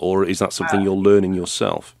well, or is that something you're learning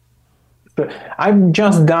yourself? I've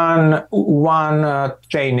just done one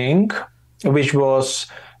training, which was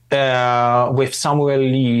with Samuel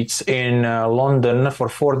Leeds in London for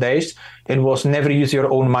 4 days. It was never use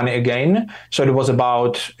your own money again. So it was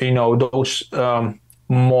about, those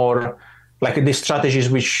more like these strategies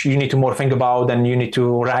which you need to more think about, and you need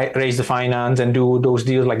to raise the finance and do those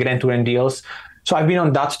deals like rent-to-rent deals. So I've been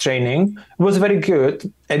on that training. It was very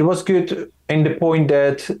good. It was good in the point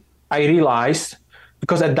that I realized,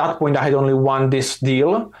 because at that point I had only won this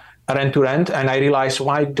deal, rent-to-rent, and I realized,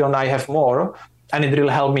 why don't I have more? And it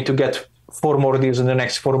really helped me to get 4 more deals in the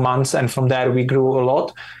next 4 months. And from there, we grew a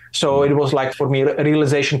lot. So it was like, for me, a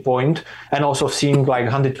realization point, and also seeing like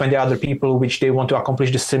 120 other people which they want to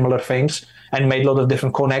accomplish the similar things, and made a lot of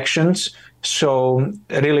different connections. So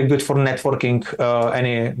really good for networking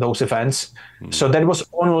any those events. So that was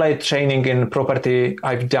only training in property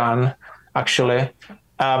I've done, actually,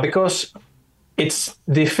 because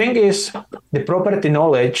the thing is, the property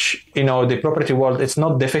knowledge, the property world, it's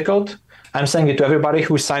not difficult. I'm saying it to everybody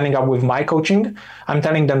who's signing up with my coaching. I'm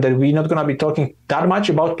telling them that we're not going to be talking that much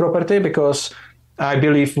about property, because I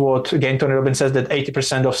believe again, Tony Robbins says that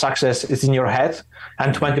 80% of success is in your head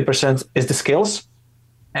and 20% is the skills.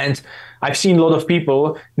 And I've seen a lot of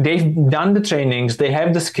people, they've done the trainings, they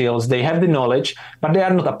have the skills, they have the knowledge, but they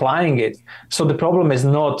are not applying it. So the problem is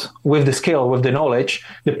not with the skill, with the knowledge.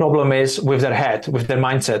 The problem is with their head, with their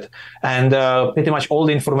mindset. And pretty much all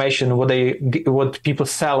the information, what people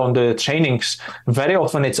sell on the trainings, very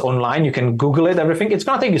often it's online. You can Google it, everything. It's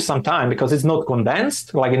going to take you some time because it's not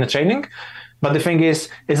condensed like in a training. But the thing is,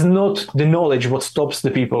 it's not the knowledge what stops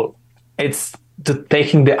the people. It's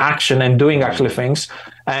taking the action and doing actually things.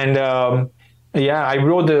 And I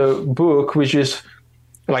wrote a book which is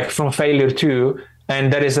like From Failure To,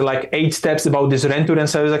 and there is like 8 steps about this rent-to-rent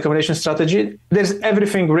service accommodation strategy. There's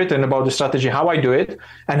everything written about the strategy, how I do it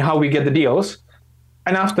and how we get the deals.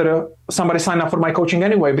 And after somebody signed up for my coaching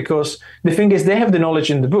anyway, because the thing is, they have the knowledge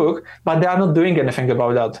in the book, but they are not doing anything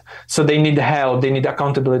about that. So they need help, they need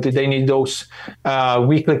accountability, they need those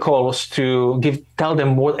weekly calls to tell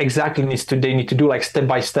them what exactly they need to do, like step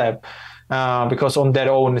by step, because on their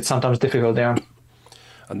own it's sometimes difficult. Yeah.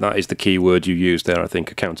 And that is the key word you used there, I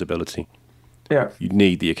think, accountability. Yeah. You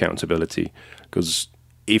need the accountability, because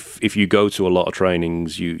if you go to a lot of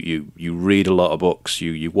trainings, you read a lot of books,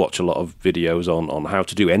 you watch a lot of videos on how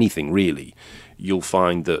to do anything really, you'll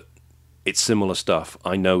find that it's similar stuff.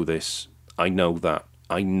 I know this, I know that,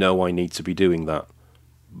 I know I need to be doing that,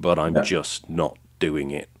 but I'm just not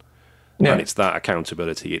doing it. Yeah. And it's that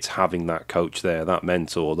accountability. It's having that coach there, that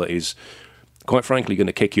mentor that is, quite frankly, going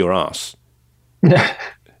to kick your ass. Yeah.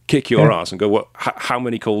 Kick your ass and go, what? How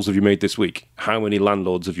many calls have you made this week? How many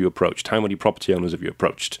landlords have you approached? How many property owners have you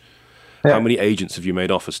approached? Yeah. How many agents have you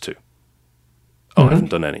made offers to? Oh, I haven't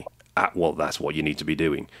done any. Well, that's what you need to be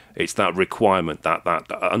doing. It's that requirement,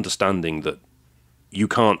 that understanding that you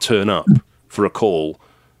can't turn up for a call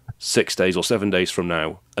 6 days or 7 days from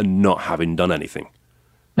now and not having done anything.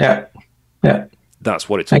 Yeah. Yeah. That's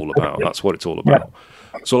what it's all about. That's what it's all about.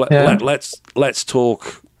 So let's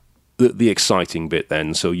talk the exciting bit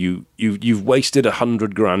then. So you've wasted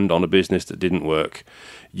 100 grand on a business that didn't work.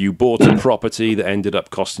 You bought a property that ended up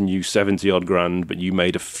costing you 70 odd grand, but you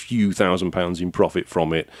made a few £1,000s in profit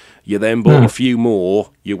from it. You then bought a few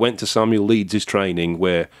more. You went to Samuel Leeds' training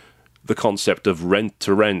where the concept of rent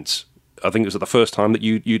to rent, I think it was the first time that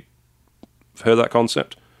you heard that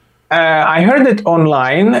concept. I heard it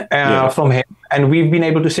online from him, and we've been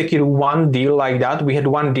able to secure one deal like that. We had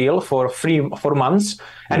one deal for 4 months,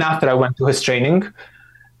 and after I went to his training,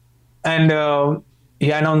 and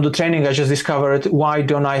and on the training I just discovered, why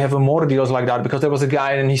don't I have more deals like that? Because there was a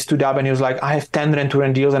guy and he stood up and he was like, I have 10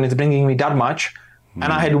 rent-to-rent deals and it's bringing me that much, and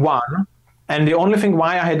I had one. And the only thing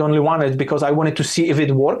why I had only one is because I wanted to see if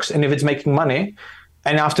it works and if it's making money.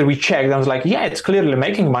 And after we checked, I was like, yeah, it's clearly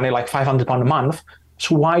making money, like £500 a month.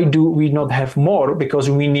 So why do we not have more? Because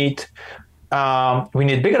we need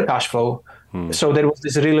bigger cash flow. So there was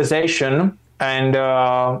this realization,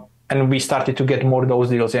 and we started to get more of those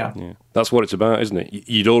deals. Yeah, that's what it's about, isn't it?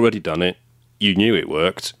 You'd already done it, you knew it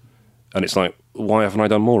worked, and it's like, why haven't I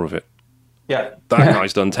done more of it? Yeah, that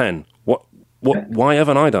guy's done 10. What? Why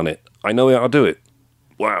haven't I done it? I know how to do it.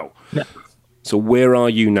 Wow. Yeah. So where are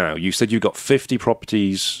you now? You said you've got 50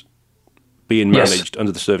 properties being managed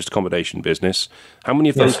under the service accommodation business. How many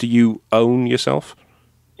of those do you own yourself?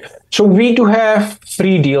 So we do have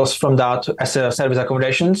 3 deals from that as a service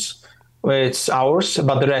accommodations. It's ours,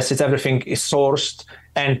 but the rest, everything is sourced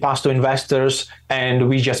and passed to investors, and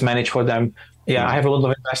we just manage for them. Yeah, I have a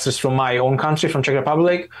lot of investors from my own country, from Czech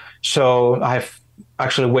Republic. So I have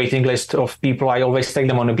actually a waiting list of people. I always take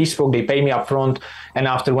them on a bespoke. They pay me up front, and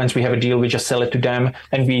after, once we have a deal, we just sell it to them,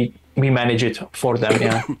 and we manage it for them.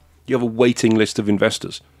 Yeah. You have a waiting list of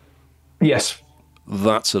investors? Yes.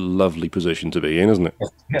 That's a lovely position to be in, isn't it?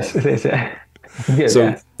 Yes, it is. Yeah.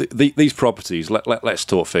 So these properties, let's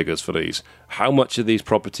talk figures for these. How much are these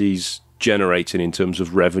properties generating in terms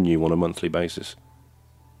of revenue on a monthly basis?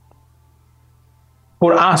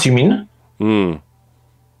 For us, you mean?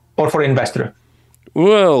 Or for investor?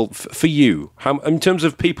 Well, for you, in terms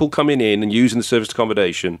of people coming in and using the serviced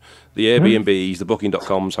accommodation, the Airbnbs, the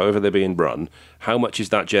Booking.coms, however they're being run, how much is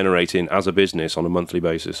that generating as a business on a monthly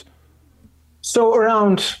basis? So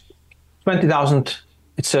around 20,000,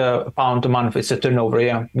 it's a pound a month. It's a turnover.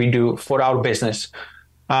 Yeah, we do for our business.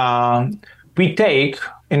 We take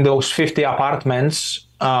in those 50 apartments,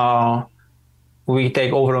 we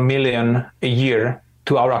take over $1 million a year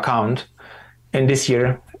to our account. And this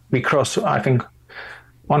year we crossed, I think,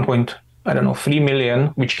 3 million,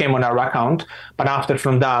 which came on our account. But after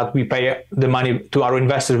from that, we pay the money to our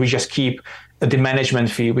investors. We just keep the management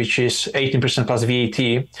fee, which is 18% plus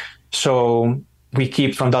VAT. So we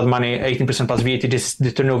keep from that money 18% plus VAT,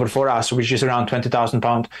 the turnover for us, which is around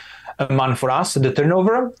 £20,000 a month for us. The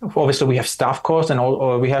turnover, obviously, we have staff costs and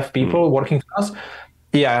we have people working for us.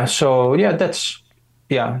 Yeah. So that's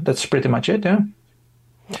pretty much it. Yeah.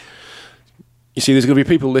 You see, there's going to be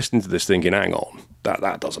people listening to this thinking, hang on,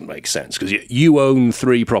 that doesn't make sense. Because you own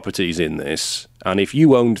 3 properties in this, and if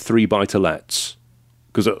you owned 3 buy-to-lets,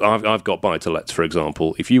 because I've got buy-to-lets, for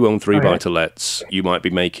example, if you own 3 buy-to-lets, you might be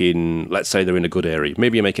making, let's say they're in a good area,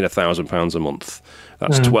 maybe you're making £1,000 a month.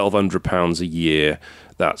 That's £1,200 a year.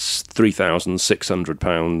 That's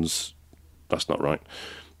 £3,600. That's not right.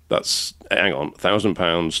 That's, hang on, £1,000,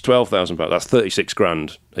 £12,000, that's 36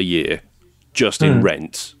 grand a year just in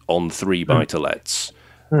rent on 3 buy-to-lets.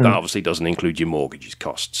 That obviously doesn't include your mortgages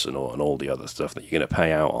costs and all the other stuff that you're going to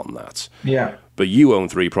pay out on that. Yeah. But you own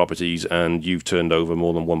 3 properties and you've turned over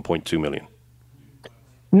more than 1.2 million.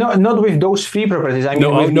 No, not with those 3 properties. I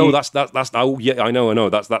mean, that's oh yeah, I know.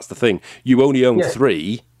 That's the thing. You only own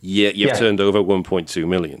 3, yet you've turned over 1.2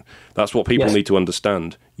 million. That's what people need to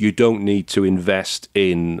understand. You don't need to invest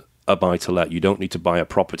in a buy-to-let. You don't need to buy a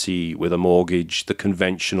property with a mortgage the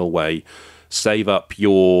conventional way. Save up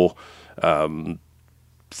your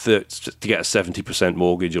to get a 70%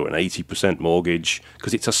 mortgage or an 80% mortgage,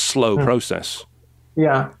 because it's a slow process.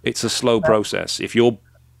 Yeah. It's a slow process. If you're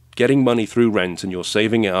getting money through rent and you're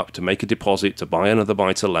saving it up to make a deposit to buy another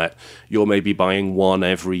buy-to-let, you're maybe buying one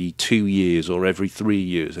every 2 years or every 3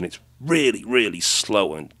 years, and it's really, really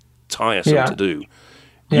slow and tiresome to do.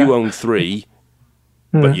 Yeah. You own 3,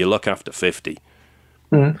 but you look after 50.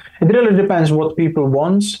 It really depends what people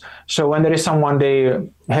want. So when there is someone, they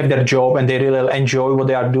have their job and they really enjoy what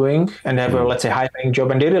they are doing, and they have a, let's say, high-paying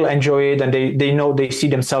job, and they really enjoy it, and they know they see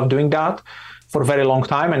themselves doing that for a very long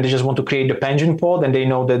time, and they just want to create the pension pot, and they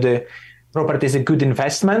know that the property is a good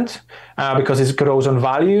investment because it grows on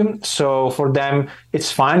value. So for them,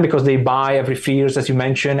 it's fine because they buy every 3 years, as you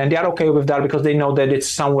mentioned, and they are okay with that because they know that it's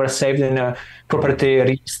somewhere saved in a property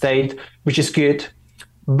real estate, which is good.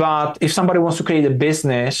 But if somebody wants to create a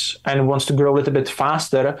business and wants to grow a little bit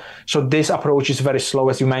faster, so this approach is very slow,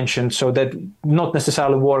 as you mentioned, so that not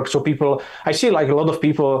necessarily works. So people, I see like a lot of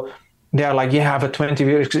people, they are like, yeah, I have a 20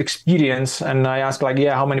 years experience. And I ask like,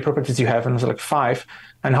 yeah, how many properties you have? And it's like 5.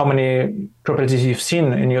 And how many properties you've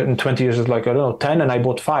seen in 20 years? It's like, I don't know, 10, and I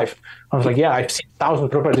bought 5. I was like, yeah, I've seen 1,000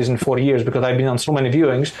 properties in 4 years because I've been on so many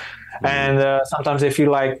viewings. And sometimes they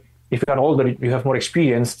feel like, if you are older, you have more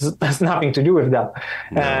experience. It has nothing to do with that.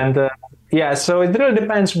 No. And so it really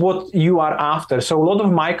depends what you are after. So a lot of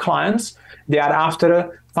my clients, they are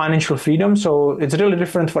after financial freedom. So it's really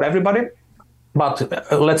different for everybody. But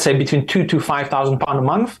let's say between £2,000 to £5,000 a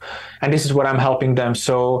month. And this is where I'm helping them.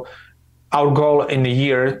 So our goal in a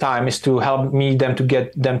year time is to help them to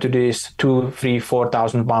get them to this £2,000, £3,000,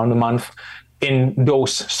 £4,000 a month in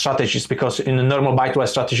those strategies, because in the normal buy-to-let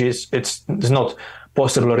strategies, it's not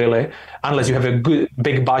possible really, unless you have a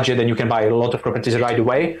big budget and you can buy a lot of properties right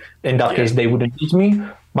away. In that case, they wouldn't need me.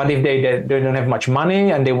 But if they don't have much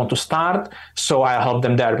money and they want to start, so I help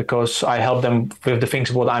them there because I help them with the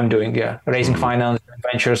things what I'm doing, raising finance,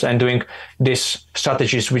 ventures, and doing these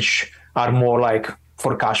strategies which are more like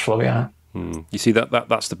for cash flow, You see,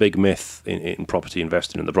 that's the big myth in property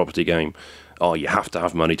investing, in the property game. Oh, you have to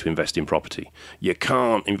have money to invest in property. You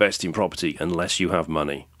can't invest in property unless you have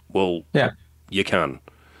money. Well, you can.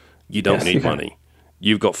 You don't need money.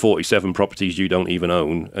 You've got 47 properties you don't even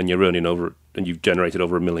own, and you're earning and you've generated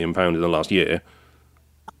over £1 million in the last year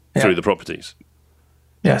through the properties.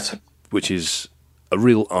 Yes. Which is a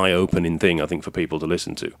real eye-opening thing, I think, for people to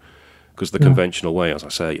listen to. Because the conventional way, as I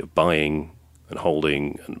say, of buying and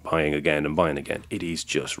holding and buying again and buying again, it is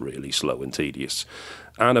just really slow and tedious.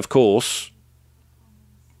 And of course,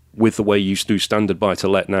 with the way you do standard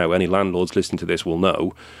buy-to-let now, any landlords listening to this will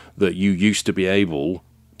know that you used to be able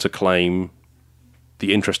to claim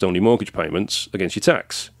the interest-only mortgage payments against your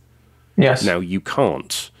tax. Yes. Now you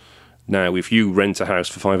can't. Now, if you rent a house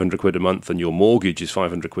for £500 a month and your mortgage is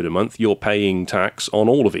 £500 a month, you're paying tax on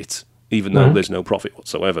all of it, even though there's no profit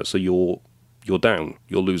whatsoever. So you're down.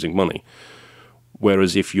 You're losing money.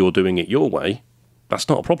 Whereas if you're doing it your way, that's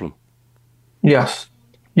not a problem. Yes.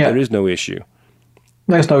 Yeah. There is no issue.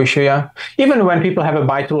 There's no issue, Even when people have a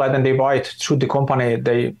buy-to-let and they buy it through the company,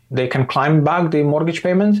 they can climb back the mortgage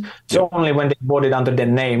payment. It's only when they bought it under their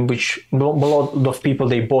name, which a lot of people,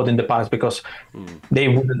 they bought in the past because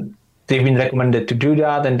they've been recommended to do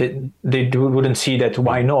that, and they wouldn't see that,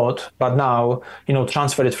 why not? But now,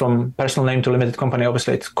 transfer it from personal name to limited company,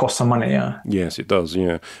 obviously it costs some money, Yes, it does,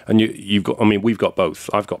 And you've got, we've got both.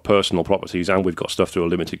 I've got personal properties and we've got stuff through a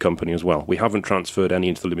limited company as well. We haven't transferred any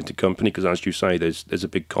into the limited company because, as you say, there's a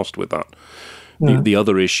big cost with that. The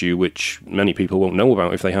other issue, which many people won't know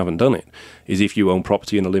about if they haven't done it, is if you own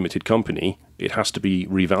property in a limited company, it has to be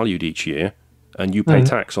revalued each year, and you pay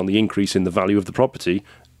tax on the increase in the value of the property,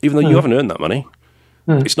 even though you haven't earned that money.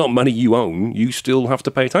 It's not money you own, you still have to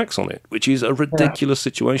pay tax on it, which is a ridiculous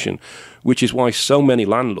situation, which is why so many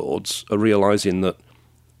landlords are realising that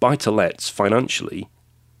buy-to-lets financially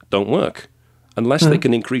don't work. Unless they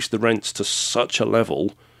can increase the rents to such a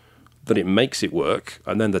level that it makes it work,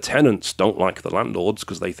 and then the tenants don't like the landlords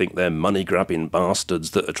because they think they're money-grabbing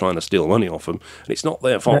bastards that are trying to steal money off them, and it's not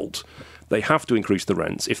their fault. They have to increase the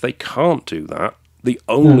rents. If they can't do that, the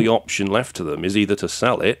only option left to them is either to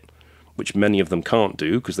sell it, which many of them can't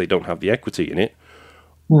do because they don't have the equity in it,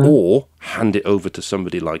 or hand it over to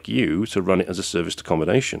somebody like you to run it as a serviced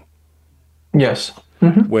accommodation. Yes.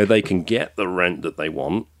 Where they can get the rent that they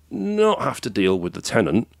want, not have to deal with the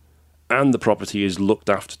tenant, and the property is looked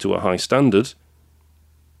after to a high standard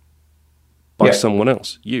by someone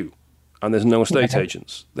else, you. And there's no estate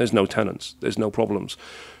agents, there's no tenants, there's no problems.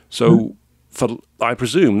 So I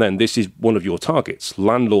presume then this is one of your targets,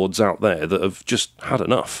 landlords out there that have just had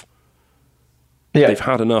enough. They've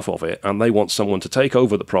had enough of it, and they want someone to take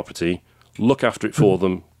over the property, look after it for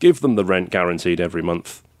them, give them the rent guaranteed every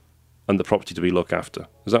month, and the property to be looked after.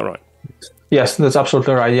 Is that right? Yes, that's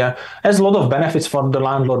absolutely right, There's a lot of benefits for the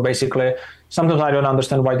landlord, basically. Sometimes I don't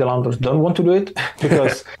understand why the landlords don't want to do it,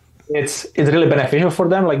 because it's really beneficial for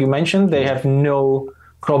them. Like you mentioned, they have no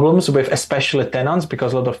problems with especially tenants,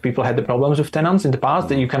 because a lot of people had the problems with tenants in the past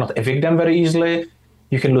that you cannot evict them very easily.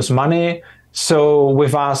 You can lose money. So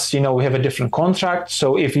with us, we have a different contract.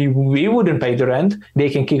 So if we wouldn't pay the rent, they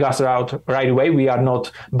can kick us out right away. We are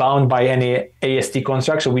not bound by any AST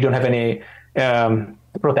contract, so we don't have any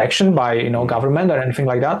protection by government or anything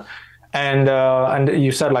like that. And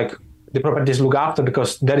you said like the properties look after,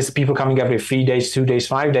 because there is people coming every 3 days, 2 days,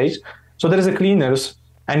 5 days. So there is a cleaners,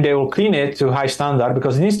 and they will clean it to high standard,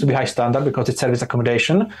 because it needs to be high standard because it's service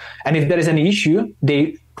accommodation. And if there is any issue,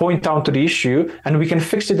 they point out to the issue and we can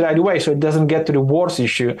fix it right away, so it doesn't get to the worst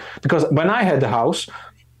issue. Because when I had the house,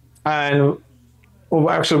 and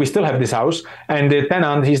actually we still have this house, and the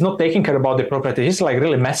tenant, he's not taking care about the property. He's like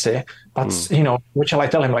really messy, but what shall I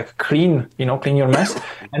tell him? Like clean your mess.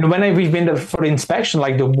 And when we've been there for inspection,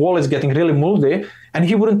 like the wall is getting really moldy, and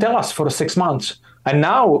he wouldn't tell us for 6 months. And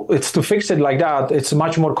now it's to fix it like that, it's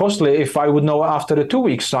much more costly if I would know after 2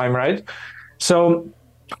 weeks time, right? So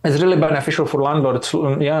it's really beneficial for landlords.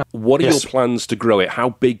 Yeah. What are your plans to grow it?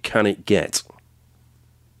 How big can it get?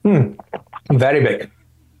 Very big.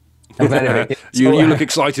 Very big. you look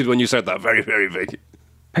excited when you said that. Very, very big.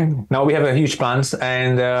 Now we have a huge plans,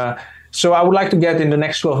 and so I would like to get in the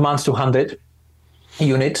next 12 months to 100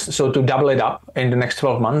 units, so to double it up in the next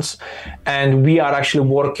 12 months. And we are actually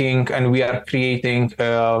working, and we are creating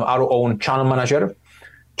our own channel manager.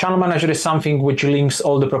 Channel manager is something which links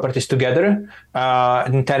all the properties together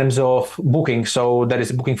in terms of booking. So there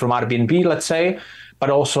is booking from Airbnb, let's say, but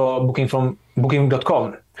also booking from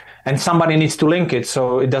booking.com. And somebody needs to link it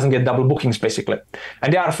so it doesn't get double bookings, basically.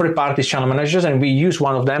 And there are third-party channel managers, and we use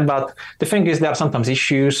one of them. But the thing is, there are sometimes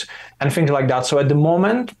issues and things like that. So at the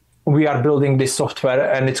moment, we are building this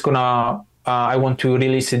software, and it's gonna. I want to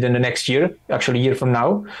release it in the next year, actually a year from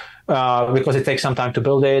now, because it takes some time to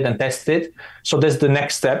build it and test it. So that's the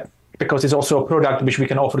next step, because it's also a product which we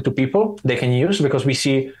can offer to people they can use, because we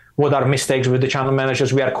see what are mistakes with the channel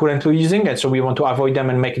managers we are currently using, and so we want to avoid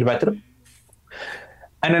them and make it better.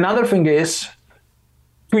 And another thing is,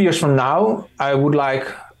 2 years from now, I would like,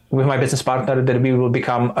 with my business partner, that we will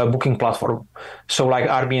become a booking platform. So like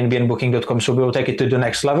Airbnb and booking.com. So we will take it to the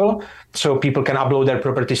next level. So people can upload their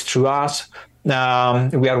properties through us. We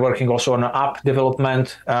are working also on an app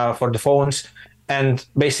development for the phones. And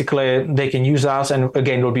basically they can use us. And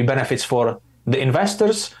again, there will be benefits for the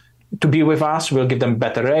investors to be with us. We'll give them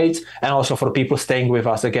better rates, and also for people staying with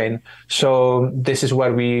us again. So this is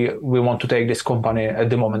where we want to take this company at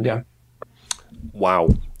the moment. Yeah. Wow.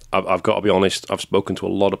 I've got to be honest, I've spoken to a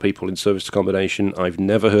lot of people in service accommodation. I've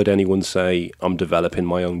never heard anyone say, I'm developing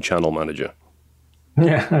my own channel manager.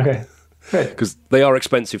 Yeah, okay. Because they are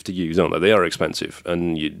expensive to use, aren't they? They are expensive,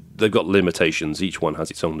 and they've got limitations. Each one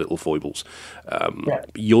has its own little foibles.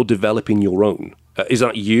 You're developing your own. Is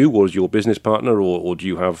that you, or is your business partner, or do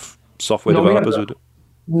you have software developers?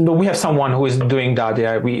 No, we have someone who is doing that.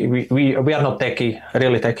 Yeah, we are not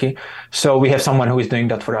really techie. So we have someone who is doing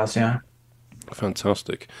that for us. Yeah.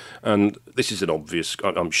 Fantastic. And this is an obvious,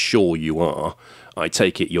 I'm sure you are. I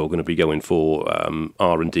take it you're going to be going for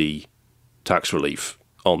R&D tax relief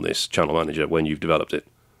on this channel manager when you've developed it.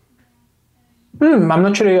 I'm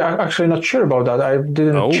not sure. I'm actually not sure about that. I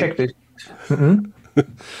didn't check this.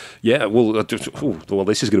 Yeah, well,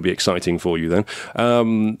 this is going to be exciting for you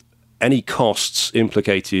then. Any costs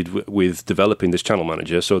implicated with developing this channel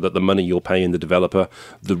manager, so that the money you're paying the developer,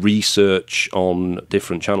 the research on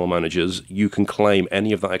different channel managers, you can claim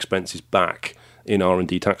any of that expenses back in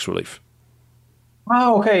R&D tax relief?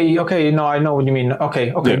 Oh, okay. No, I know what you mean. Okay,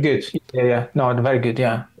 yeah. Good. Yeah. No, very good.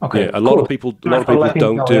 Yeah. Okay. Yeah, a lot of people don't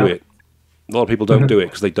do it. A lot of people don't do it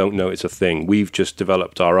because they don't know it's a thing. We've just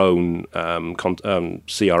developed our own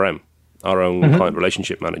CRM, our own client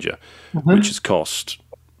relationship manager, which has cost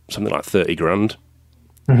something like 30 grand.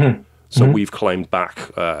 So we've claimed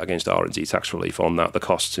back against R&D tax relief on that, the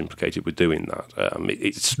costs implicated with doing that.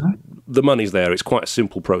 The money's there. It's quite a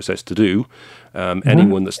simple process to do.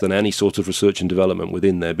 Anyone that's done any sort of research and development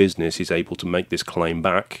within their business is able to make this claim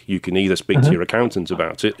back. You can either speak to your accountant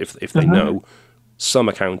about it if they know. Some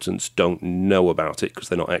accountants don't know about it because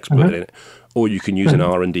they're not expert in it. Or you can use an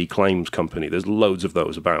R&D claims company. There's loads of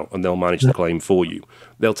those about, and they'll manage the claim for you.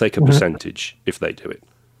 They'll take a percentage if they do it.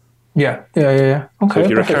 Yeah. Okay. So if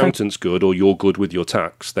your accountant's good, or you're good with your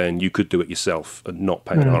tax, then you could do it yourself and not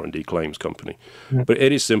pay an R&D claims company. But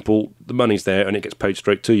it is simple. The money's there, and it gets paid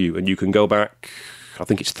straight to you. And you can go back, I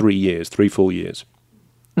think it's 3 years, 4 years.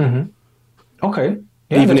 Okay.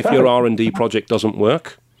 Yeah, even if your R&D project doesn't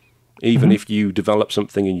work, even if you develop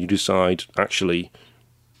something and you decide, actually,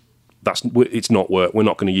 it's not work, we're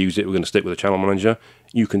not going to use it, we're going to stick with a channel manager,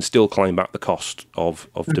 you can still claim back the cost of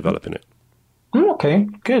developing it. Okay,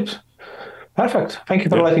 good. Perfect. Thank you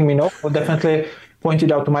for Yeah. letting me know. I'll definitely point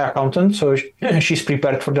it out to my accountant, so she's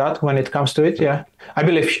prepared for that when it comes to it. Yeah, I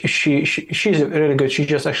believe she's really good. She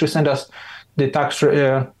just actually sent us the tax,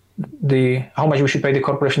 the how much we should pay the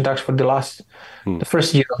corporation tax for the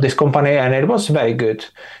first year of this company, and it was very good.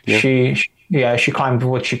 Yeah. Yeah, she climbed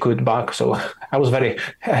what she could back, so I was very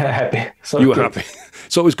happy. So You were good. happy.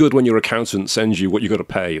 It's always good when your accountant sends you what you got to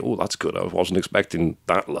pay. Oh, that's good. I wasn't expecting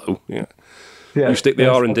that low. Yeah. Yeah, You stick the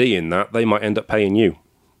yes. R&D in that, they might end up paying you.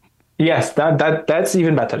 Yes, that's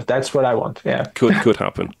even better. That's what I want. Yeah. Could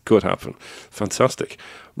happen. Could happen. Fantastic.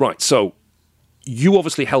 Right. So you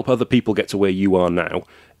obviously help other people get to where you are now.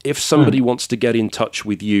 If somebody wants to get in touch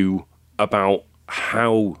with you about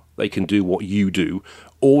how they can do what you do,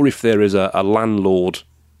 or if there is a landlord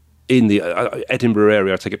in the Edinburgh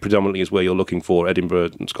area, I take it predominantly is where you're looking for,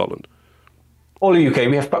 Edinburgh and Scotland. All UK.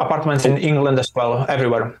 We have apartments in England as well,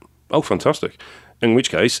 everywhere. Oh, fantastic. In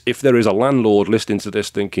which case, if there is a landlord listening to this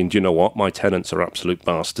thinking, do you know what, my tenants are absolute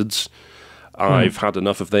bastards, I've had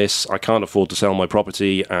enough of this, I can't afford to sell my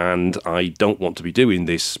property, and I don't want to be doing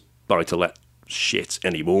this buy-to-let shit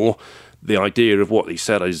anymore. The idea of what he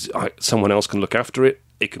said is someone else can look after it,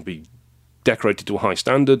 it can be decorated to a high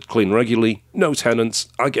standard, clean regularly, no tenants,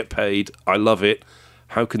 I get paid, I love it.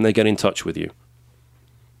 How can they get in touch with you?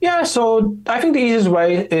 Yeah, so I think the easiest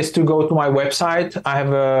way is to go to my website. I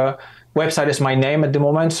have a website as my name at the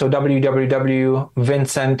moment, so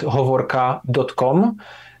www.vincenthovorka.com.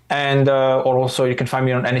 And or also you can find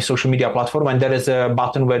me on any social media platform, and there is a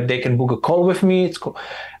button where they can book a call with me. It's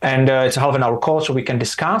a half an hour call, so we can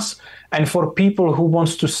discuss. And for people who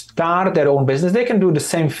wants to start their own business, they can do the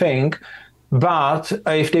same thing. But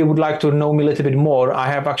if they would like to know me a little bit more, I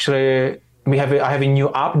have a new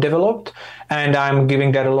app developed, and I'm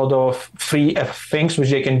giving there a lot of free things which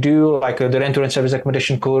they can do, like the rent-to-rent service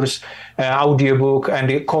accommodation course, audiobook,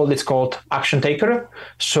 and it's called Action Taker.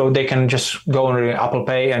 So they can just go on Apple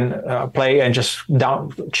Pay and play and just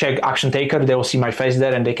check Action Taker. They will see my face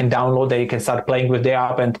there, and they can download. They can start playing with the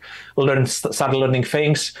app and start learning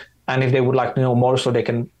things. And if they would like to know more, so they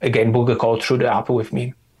can again book a call through the app with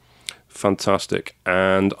me. Fantastic.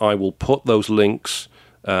 And I will put those links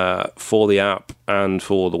for the app and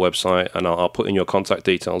for the website, and I'll put in your contact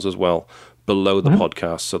details as well below the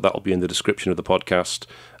podcast. So that'll be in the description of the podcast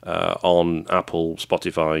on Apple,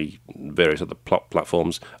 Spotify, various other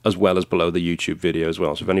platforms, as well as below the YouTube video as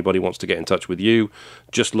well. So if anybody wants to get in touch with you,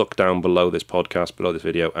 just look down below this podcast, below this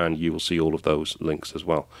video, and you will see all of those links as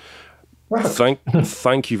well.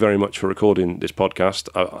 Thank you very much for recording this podcast.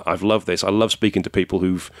 I've loved this. I love speaking to people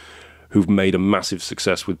who've made a massive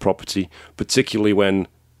success with property, particularly when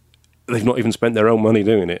they've not even spent their own money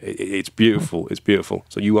doing it. It's beautiful. It's beautiful.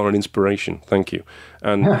 So you are an inspiration. Thank you.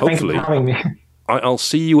 And hopefully, thank you for having me. I'll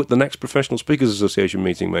see you at the next Professional Speakers Association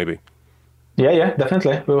meeting, maybe. Yeah,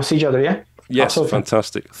 definitely. We will see each other, yeah? Yes, Absolutely.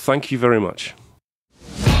 fantastic. Thank you very much.